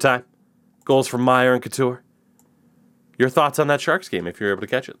 3-2 in overtime. Goals from Meyer and Couture. Your thoughts on that Sharks game, if you're able to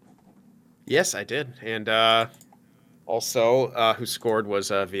catch it? Yes, I did. And also, who scored was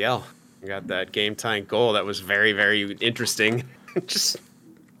VL. We got that game-tying goal. That was very, very interesting.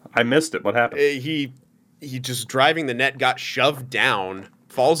 I missed it. What happened? He just driving the net, got shoved down,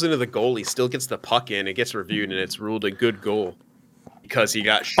 falls into the goal. He still gets the puck in. It gets reviewed, and it's ruled a good goal because he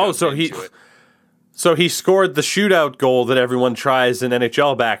got shoved into it. So he scored the shootout goal that everyone tries in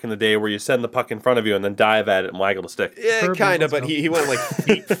NHL back in the day, where you send the puck in front of you and then dive at it and waggle the stick. Yeah, kind of, but he went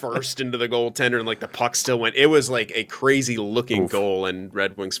feet first into the goaltender, and the puck still went. It was a crazy looking goal, and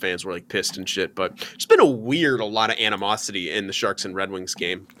Red Wings fans were pissed and shit. But it's been a lot of animosity in the Sharks and Red Wings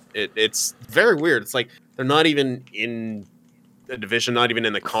game. It's very weird. It's they're not even in the division, not even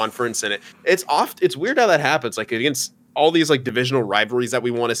in the conference, and it's weird how that happens. Against all these divisional rivalries that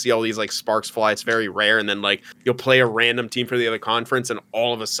we want to see, all these sparks fly. It's very rare, and then you'll play a random team for the other conference, and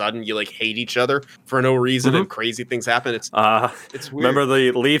all of a sudden you hate each other for no reason, and crazy things happen. It's weird. Remember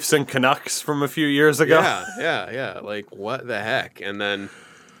the Leafs and Canucks from a few years ago? Yeah. What the heck? And then,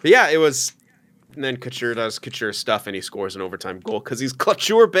 it was. And then Couture does Couture stuff, and he scores an overtime goal because he's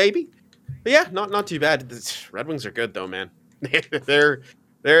Couture, baby. But yeah, not too bad. The Red Wings are good though, man. they're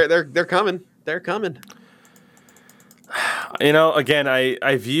coming. They're coming. Again,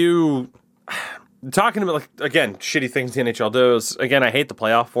 I view talking about, like, again, shitty things the NHL does. Again, I hate the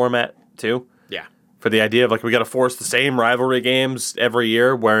playoff format too. Yeah. For the idea of, like, we got to force the same rivalry games every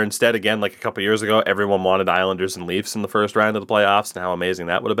year, where instead, again, like a couple years ago, everyone wanted Islanders and Leafs in the first round of the playoffs, and how amazing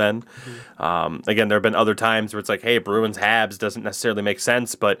that would have been. Again, there have been other times where it's like, hey, Bruins Habs doesn't necessarily make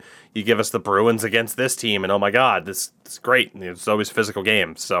sense, but you give us the Bruins against this team, and oh my God, this is great. And it's always physical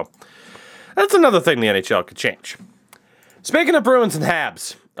games. So that's another thing the NHL could change. Speaking of Bruins and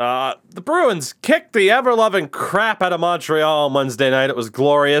Habs, the Bruins kicked the ever-loving crap out of Montreal on Wednesday night. It was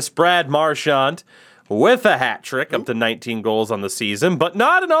glorious. Brad Marchand with a hat trick, up to 19 goals on the season, but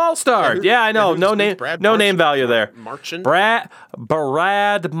not an all-star. Yeah, I know. No name value there. Marchand? Brad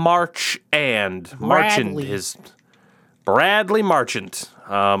Marchand. Bradley Marchand.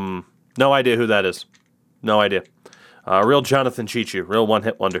 No idea who that is. No idea. Real Jonathan Cheechoo. Real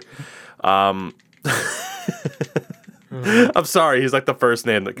one-hit wonder. I'm sorry, he's like the first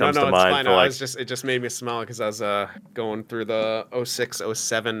name that comes to mind. It's fine. It just made me smile because I was going through the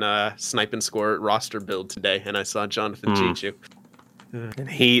 06-07 snipe and score roster build today, and I saw Jonathan Cheechoo. And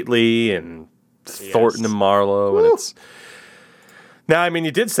Heatley and Thornton and Marlowe. And it's now, I mean,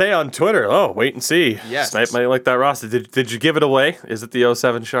 you did say on Twitter, wait and see. Yes. Snipe might like that roster. Did you give it away? Is it the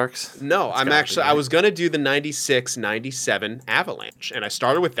 07 Sharks? No, I was going to do the 96-97 Avalanche, and I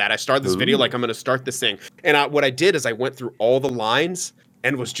started with that. I started this video like I'm going to start this thing. And what I did is I went through all the lines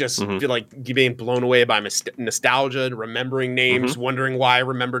and was just like being blown away by nostalgia and remembering names, wondering why I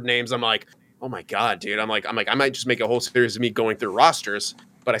remembered names. I'm like, oh my God, dude. I'm like, I might just make a whole series of me going through rosters,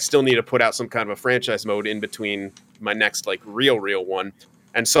 but I still need to put out some kind of a franchise mode in between my next like real one.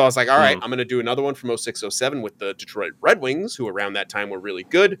 And so I was like, all right, I'm going to do another one from 06-07 with the Detroit Red Wings, who around that time were really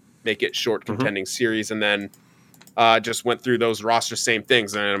good, make it short contending series. And then just went through those rosters, same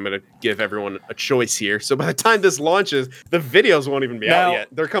things. And I'm going to give everyone a choice here. So by the time this launches, the videos won't even be out yet.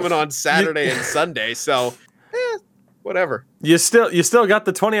 They're coming on Saturday and Sunday. So whatever. You still got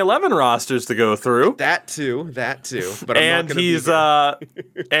the 2011 rosters to go through. That too. But and he's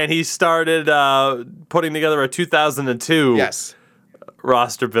and he started putting together a 2002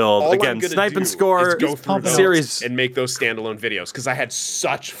 roster build. All again. Snipe and score go through series and make those standalone videos because I had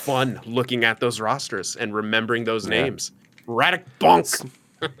such fun looking at those rosters and remembering those names. Radek Bonk.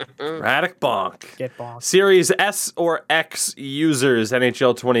 Radek Bonk. Get bonked. Series S or X users,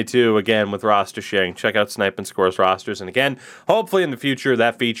 NHL 22, again, with roster sharing. Check out Snipe and Score's rosters. And again, hopefully in the future,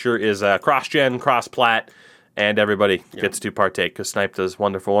 that feature is cross-gen, cross-plat, and everybody gets to partake because Snipe does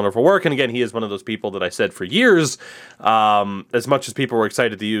wonderful, wonderful work. And again, he is one of those people that I said for years, as much as people were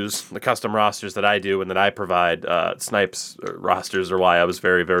excited to use the custom rosters that I do and that I provide, Snipe's rosters are why I was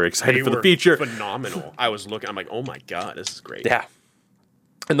very, very excited for the feature. Phenomenal. I was looking, I'm like, oh my God, this is great. Yeah.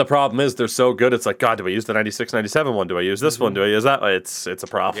 And the problem is they're so good. It's like, God, do I use the 96-97 one? Do I use this one? Do I use that one? It's a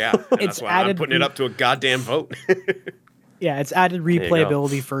problem. Yeah, that's why I'm putting it up to a goddamn vote. Yeah, it's added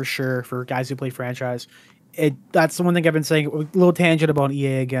replayability for sure for guys who play franchise. That's the one thing I've been saying. A little tangent about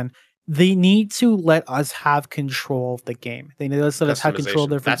EA again. They need to let us have control of the game. They need to let us have control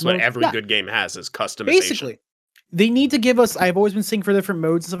of their. That's what every good game has is customization. Basically, they need to give us. I've always been saying for different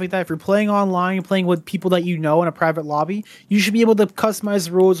modes and stuff like that. If you're playing online, playing with people that you know in a private lobby, you should be able to customize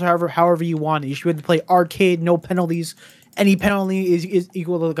the rules however you want it. You should be able to play arcade, no penalties. Any penalty is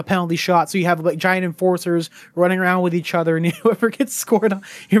equal to like a penalty shot. So you have like giant enforcers running around with each other, and whoever gets scored,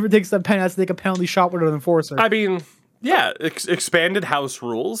 whoever takes the penalty has to take a penalty shot with an enforcer. I mean, yeah, expanded house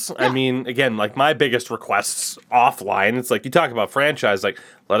rules. Yeah. I mean, again, like my biggest requests offline, it's like you talk about franchise, like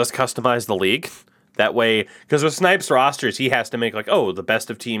let us customize the league. That way, because with Snipe's rosters, he has to make like, the best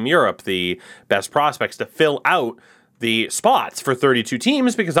of Team Europe, the best prospects to fill out the spots for 32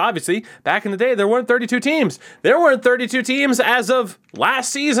 teams, because obviously back in the day there weren't 32 teams. There weren't 32 teams as of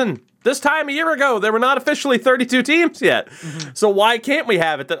last season. This time a year ago, there were not officially 32 teams yet. So why can't we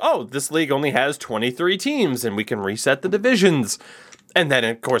have it that, this league only has 23 teams and we can reset the divisions? And then,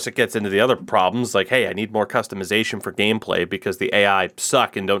 of course, it gets into the other problems like, hey, I need more customization for gameplay because the AI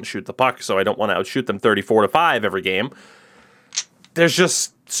suck and don't shoot the puck, so I don't want to outshoot them 34-5 every game. There's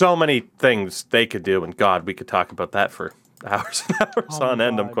just so many things they could do, and God, we could talk about that for hours and hours on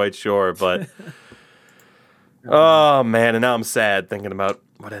end, I'm quite sure. But, oh, man, and now I'm sad thinking about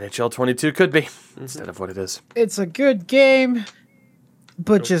what NHL 22 could be instead of what it is. It's a good game,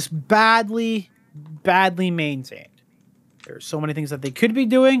 but just badly maintained. There's so many things that they could be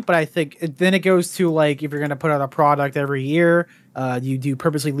doing, but I think then it goes to like if you're going to put out a product every year, you do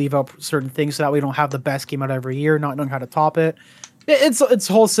purposely leave out certain things so that we don't have the best game out every year, not knowing how to top it. It's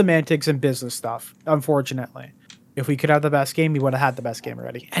whole semantics and business stuff, unfortunately. If we could have the best game, we would have had the best game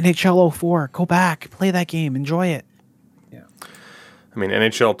already. NHL 04, go back, play that game, enjoy it. Yeah. I mean,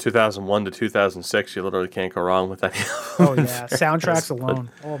 NHL 2001 to 2006, you literally can't go wrong with any of Oh them. yeah, soundtracks alone.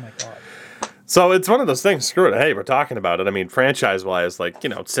 Oh my god. So it's one of those things. Screw it. Hey, we're talking about it. I mean, franchise-wise, like,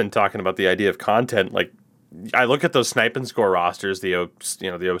 Sin talking about the idea of content. Like, I look at those Snipe and Score rosters, the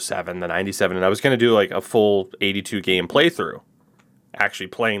 07, the 97, and I was going to do like a full 82 game playthrough, actually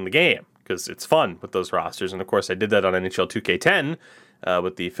playing the game because it's fun with those rosters. And of course, I did that on NHL 2K10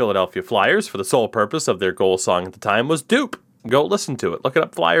 with the Philadelphia Flyers for the sole purpose of their goal song at the time was "Doop." Go listen to it. Look it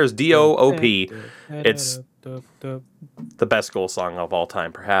up. Flyers, DOOP. It's the best goal song of all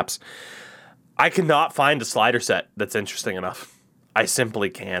time, perhaps. I cannot find a slider set that's interesting enough. I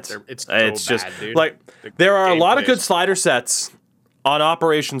simply can't. It's just bad, dude. like there are a lot of good slider sets on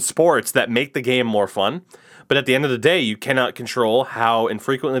Operation Sports that make the game more fun. But at the end of the day, you cannot control how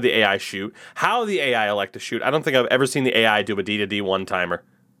infrequently the AI shoot, how the AI elect to shoot. I don't think I've ever seen the AI do a D-to-D one-timer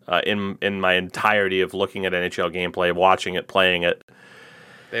in my entirety of looking at NHL gameplay, watching it, playing it.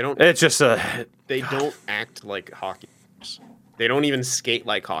 They don't. It's just They don't act like hockey players. They don't even skate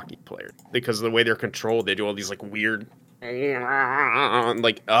like hockey players because of the way they're controlled. They do all these like weird,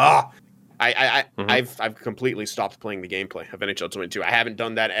 like I've completely stopped playing the gameplay of NHL 22. I haven't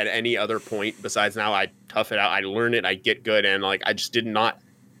done that at any other point besides now. I tough it out. I learn it. I get good, and like I just did not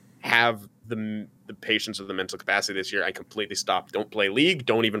have the patience or the mental capacity this year. I completely stopped. Don't play League.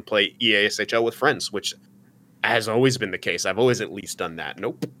 Don't even play EASHL with friends, which has always been the case. I've always at least done that.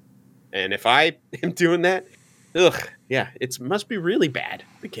 Nope. And if I am doing that, yeah, it must be really bad,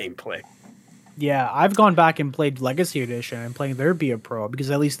 the gameplay. Yeah, I've gone back and played Legacy Edition and playing there Be a Pro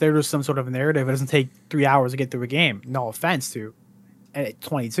because at least there's some sort of narrative. It doesn't take 3 hours to get through a game. No offense to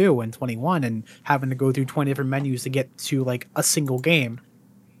 22 and 21 and having to go through 20 different menus to get to like a single game.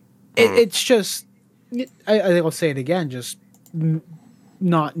 It's just, I'll say it again, just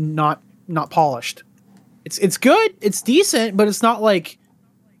not polished. It's good, it's decent, but it's not like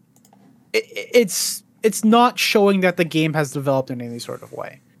it's not showing that the game has developed in any sort of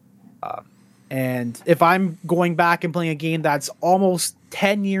way. And if I'm going back and playing a game that's almost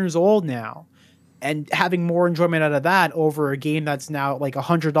 10 years old now and having more enjoyment out of that over a game that's now like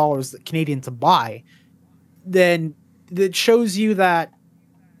 $100 Canadian to buy, then it shows you that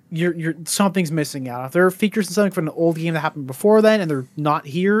you're something's missing out. If there are features and something from an old game that happened before then and they're not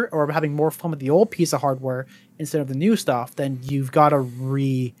here or having more fun with the old piece of hardware instead of the new stuff, then you've got to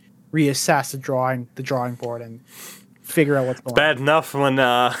reassess the drawing board and figure out what's going on. Bad enough when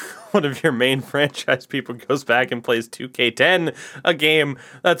one of your main franchise people goes back and plays 2K10, a game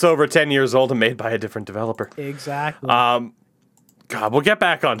that's over 10 years old and made by a different developer. Exactly. God, we'll get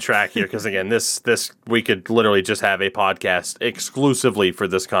back on track here because again, this we could literally just have a podcast exclusively for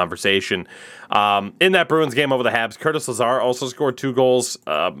this conversation. In that Bruins game over the Habs, Curtis Lazar also scored 2 goals.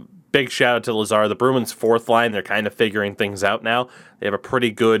 Big shout out to Lazar. The Bruins' fourth line, they're kind of figuring things out now. They have a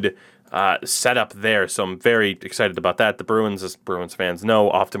pretty good setup there, so I'm very excited about that. The Bruins, as Bruins fans know,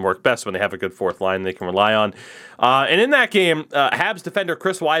 often work best when they have a good fourth line they can rely on. And in that game, Habs defender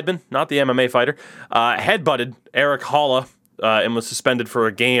Chris Weidman, not the MMA fighter, headbutted Eric Holla and was suspended for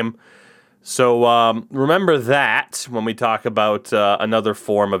a game. So remember that when we talk about another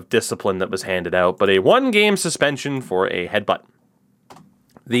form of discipline that was handed out, but a 1-game suspension for a headbutt.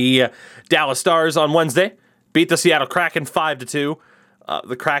 The Dallas Stars on Wednesday beat the Seattle Kraken 5-2.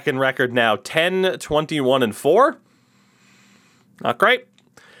 The Kraken record now 10-21-4. Not great.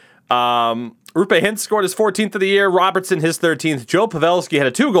 Rupe Hintz scored his 14th of the year. Robertson his 13th. Joe Pavelski had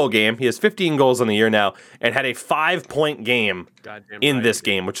a 2-goal game. He has 15 goals on the year now and had a 5-point game in this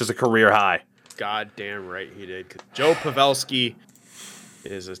game, which is a career high. Goddamn right he did. Joe Pavelski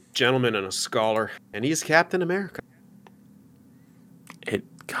is a gentleman and a scholar, and he's Captain America.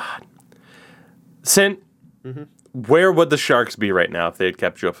 God. Sin, where would the Sharks be right now if they had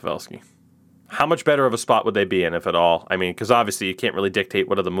kept Joe Pavelski? How much better of a spot would they be in, if at all? I mean, because obviously you can't really dictate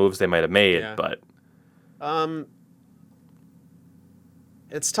what other moves they might have made, but...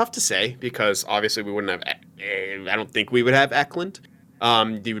 It's tough to say, because obviously we wouldn't have... I don't think we would have Eklund.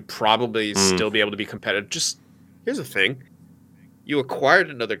 You would probably still be able to be competitive. Just, here's the thing. You acquired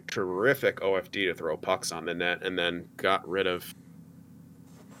another terrific OFD to throw pucks on the net, and then got rid of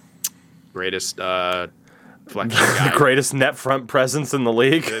greatest flexion guy. The greatest net front presence in the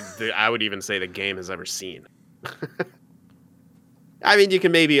league. I would even say the game has ever seen. I mean, you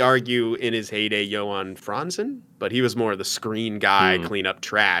can maybe argue in his heyday Johan Franzen, but he was more the screen guy, clean up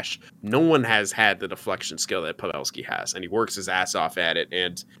trash. No one has had the deflection skill that Pavelski has, and he works his ass off at it.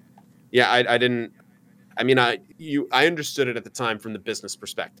 And yeah, I didn't. I mean, I understood it at the time from the business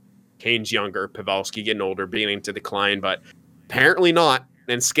perspective. Kane's younger, Pavelski getting older, beginning to decline, but apparently not.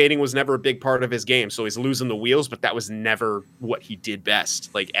 And skating was never a big part of his game. So he's losing the wheels, but that was never what he did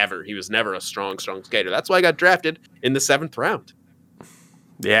best, like ever. He was never a strong skater. That's why I got drafted in the 7th round.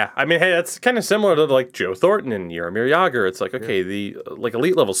 Yeah, I mean, hey, that's kind of similar to like Joe Thornton and Jaromir Jagr. It's like, okay, the like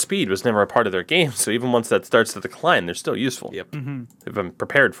elite level speed was never a part of their game, so even once that starts to decline, they're still useful. Yep. They've been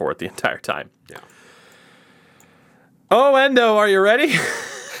prepared for it the entire time. Yeah. Oh, Endo, are you ready?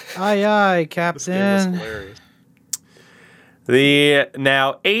 Aye, aye, This game was Captain. hilarious. The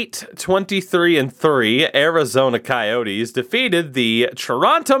now 8-23-3 Arizona Coyotes defeated the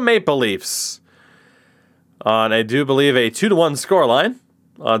Toronto Maple Leafs on, I do believe, a 2-1 scoreline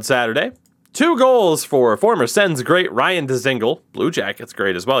on Saturday. 2 goals for former Sens great Ryan Dzingel. Blue Jackets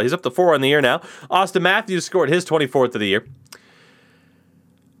great as well. He's up to 4 on the year now. Austin Matthews scored his 24th of the year.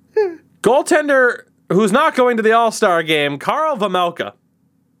 Goaltender who's not going to the All-Star game, Karl Vejmelka,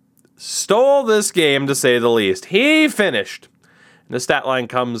 stole this game to say the least. He finished, and the stat line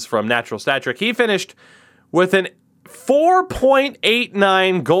comes from Natural Stat Trick, he finished with an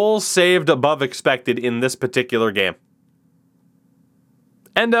 4.89 goals saved above expected in this particular game.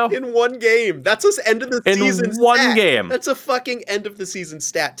 Endo? In one game. That's us end of the season In one stat. game. That's a fucking end of the season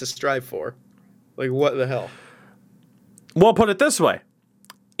stat to strive for. Like, what the hell? Well, put it this way.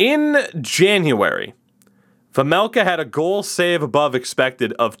 In January, Vejmelka had a goal save above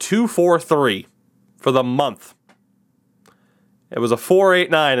expected of 2.43 for the month. It was a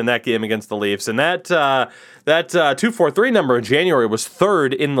 4.89 in that game against the Leafs, and that 2.43 number in January was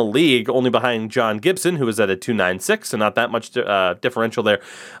 3rd in the league, only behind John Gibson, who was at a 2.96, so not that much differential there.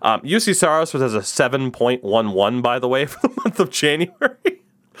 UC Saros was at a 7.11, by the way, for the month of January.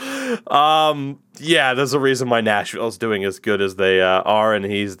 Yeah, there's a reason why Nashville's doing as good as they are, and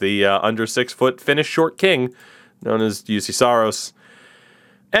he's the under 6 foot Finnish short king, known as UC Saros.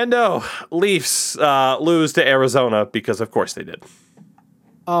 And Leafs lose to Arizona because, of course, they did.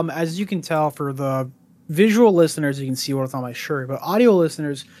 As you can tell, for the visual listeners, you can see what's on my shirt, but audio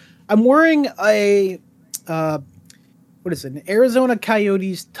listeners, I'm wearing a what is it? An Arizona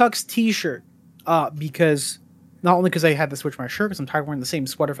Coyotes Tux T-shirt. Because not only because I had to switch my shirt because I'm tired of wearing the same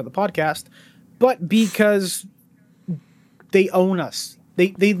sweater for the podcast, but because they own us.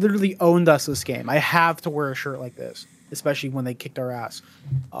 They literally owned us this game. I have to wear a shirt like this, especially when they kicked our ass.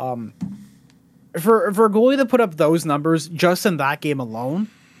 For a goalie to put up those numbers just in that game alone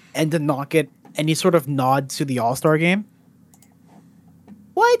and to not get any sort of nod to the All-Star game,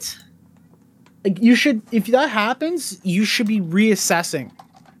 what? Like, you should, if that happens, you should be reassessing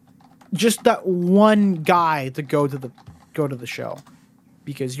just that one guy to go to the show,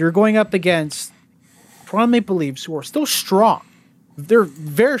 because you're going up against Toronto Maple Leafs, who are still strong. They're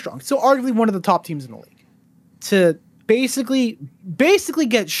very strong, still arguably one of the top teams in the league. To basically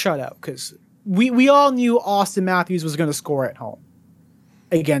get shut out, because we all knew Austin Matthews was going to score at home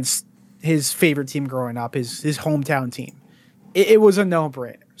against his favorite team growing up, his hometown team. It was a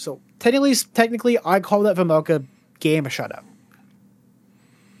no-brainer. So technically, I call that Vejmelka game a shutout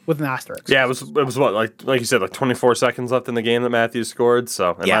with an asterisk. Yeah, it was what, like you said, like 24 seconds left in the game that Matthews scored,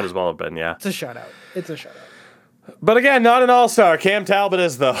 so it might as well have been, yeah. It's a shutout. It's a shutout. But again, not an all-star. Cam Talbot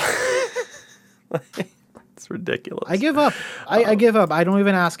is, though. It's ridiculous. I give up. I give up. I don't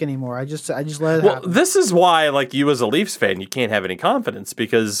even ask anymore. I just let it happen. This is why, like, you as a Leafs fan, you can't have any confidence,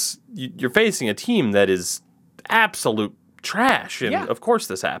 because you're facing a team that is absolute trash, and of course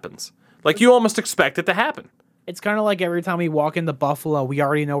this happens. Like, you almost expect it to happen. It's kind of like every time we walk into Buffalo, we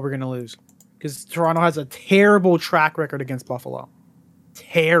already know we're going to lose, because Toronto has a terrible track record against Buffalo.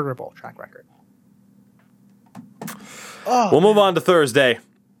 Terrible track record. We'll move on to Thursday.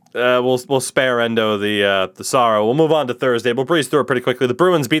 We'll spare Endo the sorrow. We'll move on to Thursday. We'll breeze through it pretty quickly. The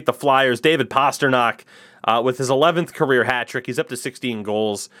Bruins beat the Flyers. David Pastrnak with his 11th career hat trick. He's up to 16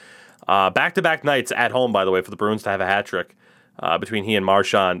 goals. Back-to-back nights at home, by the way, for the Bruins to have a hat trick between he and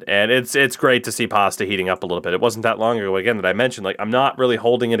Marchand. And it's great to see Pasta heating up a little bit. It wasn't that long ago, again, that I mentioned, like, I'm not really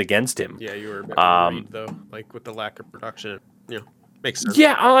holding it against him. Yeah, you were a bit worried, though, like, with the lack of production. Makes sense.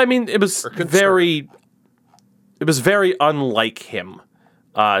 Yeah, I mean, it was very unlike him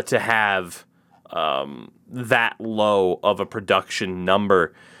to have that low of a production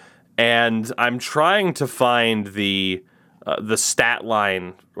number. And I'm trying to find the stat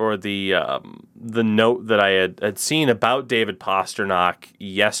line or the note that I had seen about David Pastrnak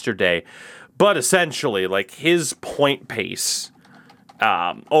yesterday. But essentially, like, his point pace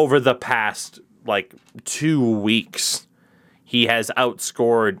over the past, like, 2 weeks, he has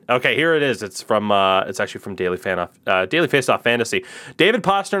outscored. Okay, here it is. It's from. It's actually from Daily Faceoff Fantasy. David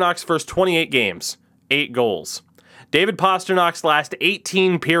Pasternak's first 28 games, 8 goals. David Pasternak's last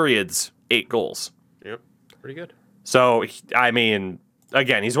 18 periods, 8 goals. Yep, pretty good. So, I mean,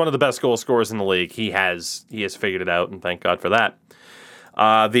 again, he's one of the best goal scorers in the league. He has figured it out, and thank God for that.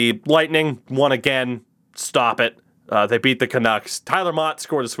 The Lightning won again. Stop it. They beat the Canucks. Tyler Mott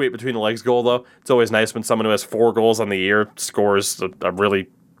scored a sweet between the legs goal, though. It's always nice when someone who has 4 goals on the year scores a really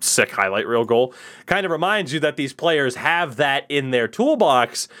sick highlight reel goal. Kind of reminds you that these players have that in their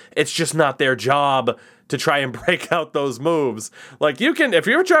toolbox. It's just not their job to try and break out those moves. Like, you can, if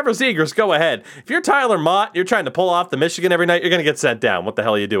you're Trevor Zegras, go ahead. If you're Tyler Mott, you're trying to pull off the Michigan every night, you're going to get sent down. What the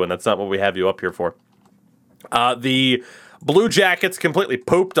hell are you doing? That's not what we have you up here for. The Blue Jackets completely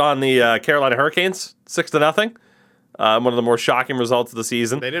pooped on the Carolina Hurricanes, 6-0. One of the more shocking results of the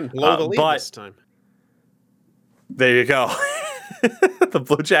season. They didn't blow the lead this time. There you go. The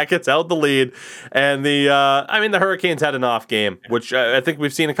Blue Jackets held the lead, and the Hurricanes had an off game, which I think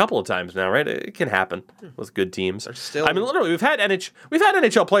we've seen a couple of times now, right? It can happen with good teams. Literally, we've had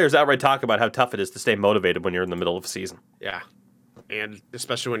NHL players outright talk about how tough it is to stay motivated when you're in the middle of a season. Yeah, and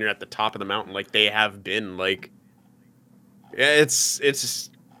especially when you're at the top of the mountain, like they have been. Like,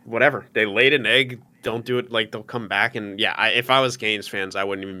 it's whatever. They laid an egg. Don't do it. Like, they'll come back, and if I was Canes fans, I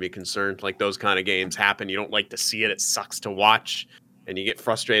wouldn't even be concerned. Like, those kind of games happen. You don't like to see it. It sucks to watch, and you get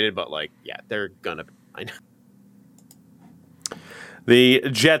frustrated. But they're gonna be fine. The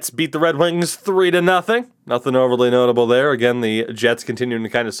Jets beat the Red Wings 3-0. Nothing overly notable there. Again, the Jets continuing to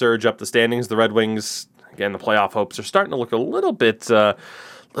kind of surge up the standings. The Red Wings, again, the playoff hopes are starting to look a little bit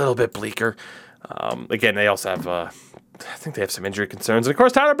bleaker. Again, they also have. I think they have some injury concerns. And, of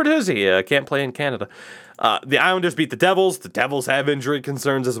course, Tyler Bertuzzi can't play in Canada. The Islanders beat the Devils. The Devils have injury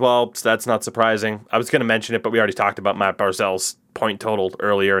concerns as well, so that's not surprising. I was going to mention it, but we already talked about Matt Barzal's point total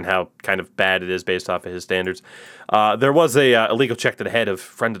earlier and how kind of bad it is based off of his standards. There was a illegal check to the head of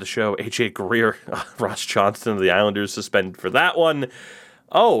friend of the show, A.J. Greer. Ross Johnston of the Islanders suspended for that one.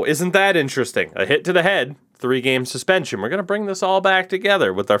 Oh, isn't that interesting? A hit to the head. 3-game suspension. We're going to bring this all back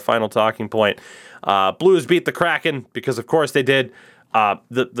together with our final talking point. Blues beat the Kraken because, of course, they did.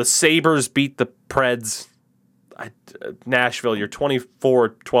 The Sabres beat the Preds. Nashville, you're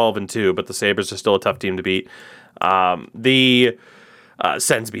 24-12-2, but the Sabres are still a tough team to beat. The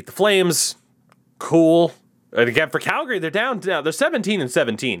Sens beat the Flames. Cool. And again, for Calgary, they're down now. They're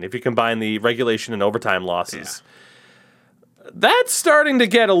 17-17 if you combine the regulation and overtime losses. Yeah. That's starting to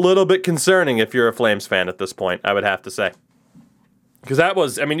get a little bit concerning if you're a Flames fan at this point, I would have to say. Because that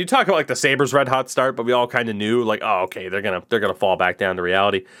was, you talk about like the Sabres' red hot start, but we all kind of knew, like, oh, okay, they're gonna fall back down to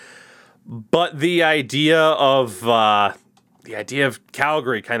reality. But the idea of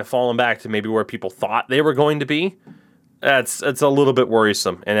Calgary kind of falling back to maybe where people thought they were going to be, it's a little bit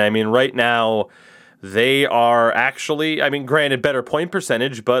worrisome. And right now, they are actually, granted, better point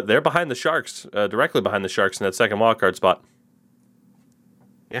percentage, but they're behind the Sharks, directly behind the Sharks in that second wildcard spot.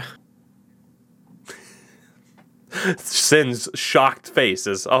 Yeah. Sin's shocked face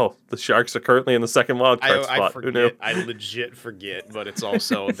is, the Sharks are currently in the second wildcard spot. Who knew? I legit forget, but it's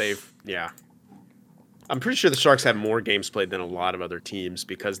also, I'm pretty sure the Sharks have more games played than a lot of other teams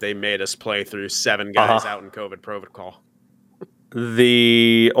because they made us play through 7 guys out in COVID protocol.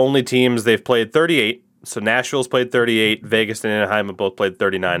 The only teams they've played 38. So Nashville's played 38. Vegas and Anaheim have both played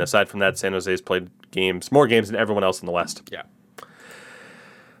 39. Aside from that, San Jose's played more games than everyone else in the West. Yeah.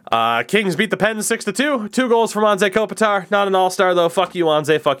 Kings beat the Pens 6-2. 2 goals from Anze Kopitar. Not an all-star, though. Fuck you,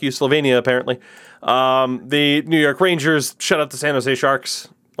 Anze. Fuck you, Slovenia, apparently. The New York Rangers shut out the San Jose Sharks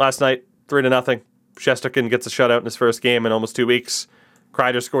last night, 3-0. Shesterkin gets a shutout in his first game in almost 2 weeks.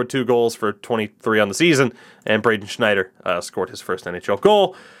 Kreider scored 2 goals for 23 on the season, and Braden Schneider scored his first NHL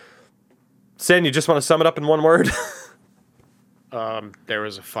goal. Sen, you just want to sum it up in one word? There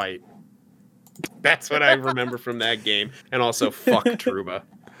was a fight. That's what I remember from that game. And also, fuck Trouba.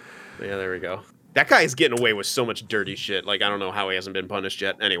 Yeah, there we go. That guy is getting away with so much dirty shit. Like, I don't know how he hasn't been punished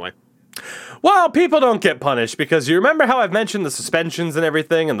yet. Anyway. Well, people don't get punished because you remember how I've mentioned the suspensions and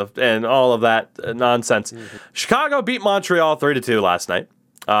everything and all of that nonsense. Mm-hmm. Chicago beat Montreal 3-2 last night.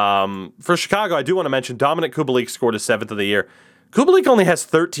 For Chicago, I do want to mention Dominic Kubalik scored his 7th of the year. Kubalik only has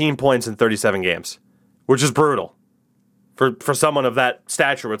 13 points in 37 games, which is brutal. For someone of that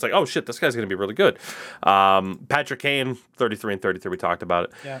stature, where it's like, oh shit, this guy's going to be really good. Patrick Kane, 33 and 33, we talked about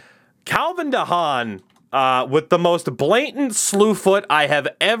it. Yeah. Calvin DeHaan, with the most blatant slew foot I have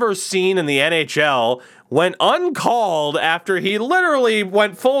ever seen in the NHL, went uncalled after he literally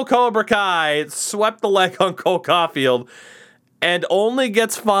went full Cobra Kai, swept the leg on Cole Caulfield, and only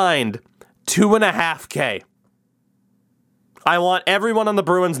gets fined $2.5K. I want everyone on the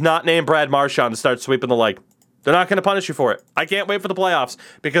Bruins not named Brad Marchand to start sweeping the leg. They're not going to punish you for it. I can't wait for the playoffs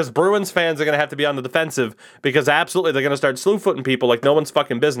because Bruins fans are going to have to be on the defensive because absolutely they're going to start slew-footing people like no one's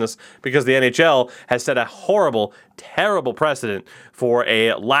fucking business because the NHL has set a horrible, terrible precedent for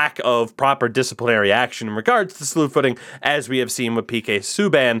a lack of proper disciplinary action in regards to slew-footing, as we have seen with PK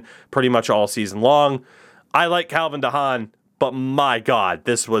Subban pretty much all season long. I like Calvin DeHaan, but my God,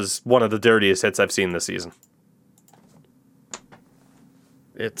 this was one of the dirtiest hits I've seen this season.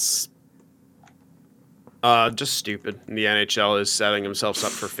 It's just stupid. The NHL is setting themselves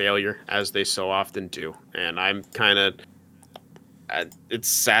up for failure, as they so often do. And I'm kind of... it's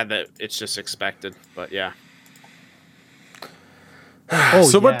sad that it's just expected, but yeah.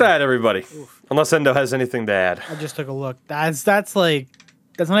 With that, everybody, unless Endo has anything to add. I just took a look. That's not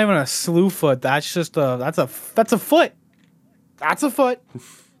even a slew foot. That's just that's a foot. That's a foot.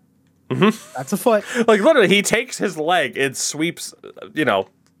 Mm-hmm. That's a foot. Like, literally, he takes his leg and sweeps,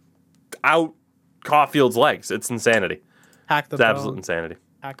 out Caulfield's legs. It's insanity. It's absolute insanity.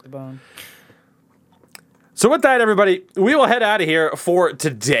 Hack the bone. So with that, everybody, we will head out of here for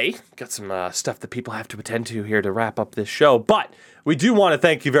today. Got some stuff that people have to attend to here to wrap up this show. But we do want to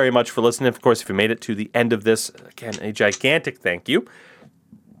thank you very much for listening. Of course, if you made it to the end of this, again, a gigantic thank you.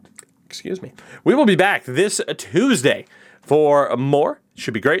 Excuse me. We will be back this Tuesday for more.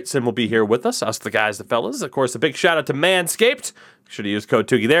 Should be great. Sim will be here with us the guys, the fellas. Of course, a big shout out to Manscaped. Should have used code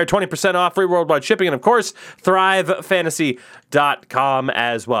Toogie there. 20% off, free worldwide shipping. And of course, ThriveFantasy.com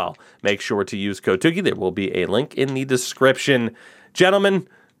as well. Make sure to use code Toogie. There will be a link in the description. Gentlemen,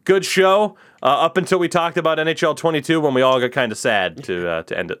 good show. Up until we talked about NHL 22 when we all got kind of sad to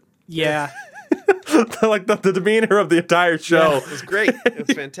end it. Yeah. Like the demeanor of the entire show. It was great. It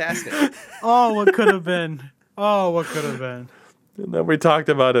was fantastic. Oh, what could have been. And then we talked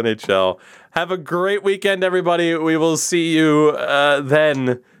about NHL. Have a great weekend, everybody. We will see you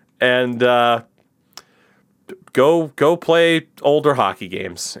then. And go play older hockey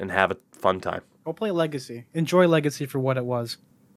games and have a fun time. Go play Legacy. Enjoy Legacy for what it was.